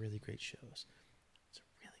lot of other really great shows. It's a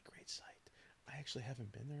really great site. I actually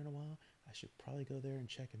haven't been there in a while. I should probably go there and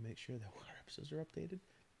check and make sure that our episodes are updated.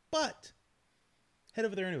 But head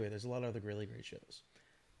over there anyway. There's a lot of other really great shows.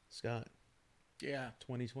 Scott. Yeah.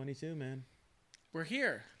 2022, man. We're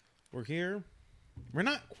here. We're here. We're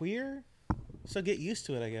not queer, so get used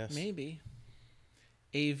to it, I guess. Maybe.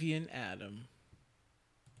 Avian Adam.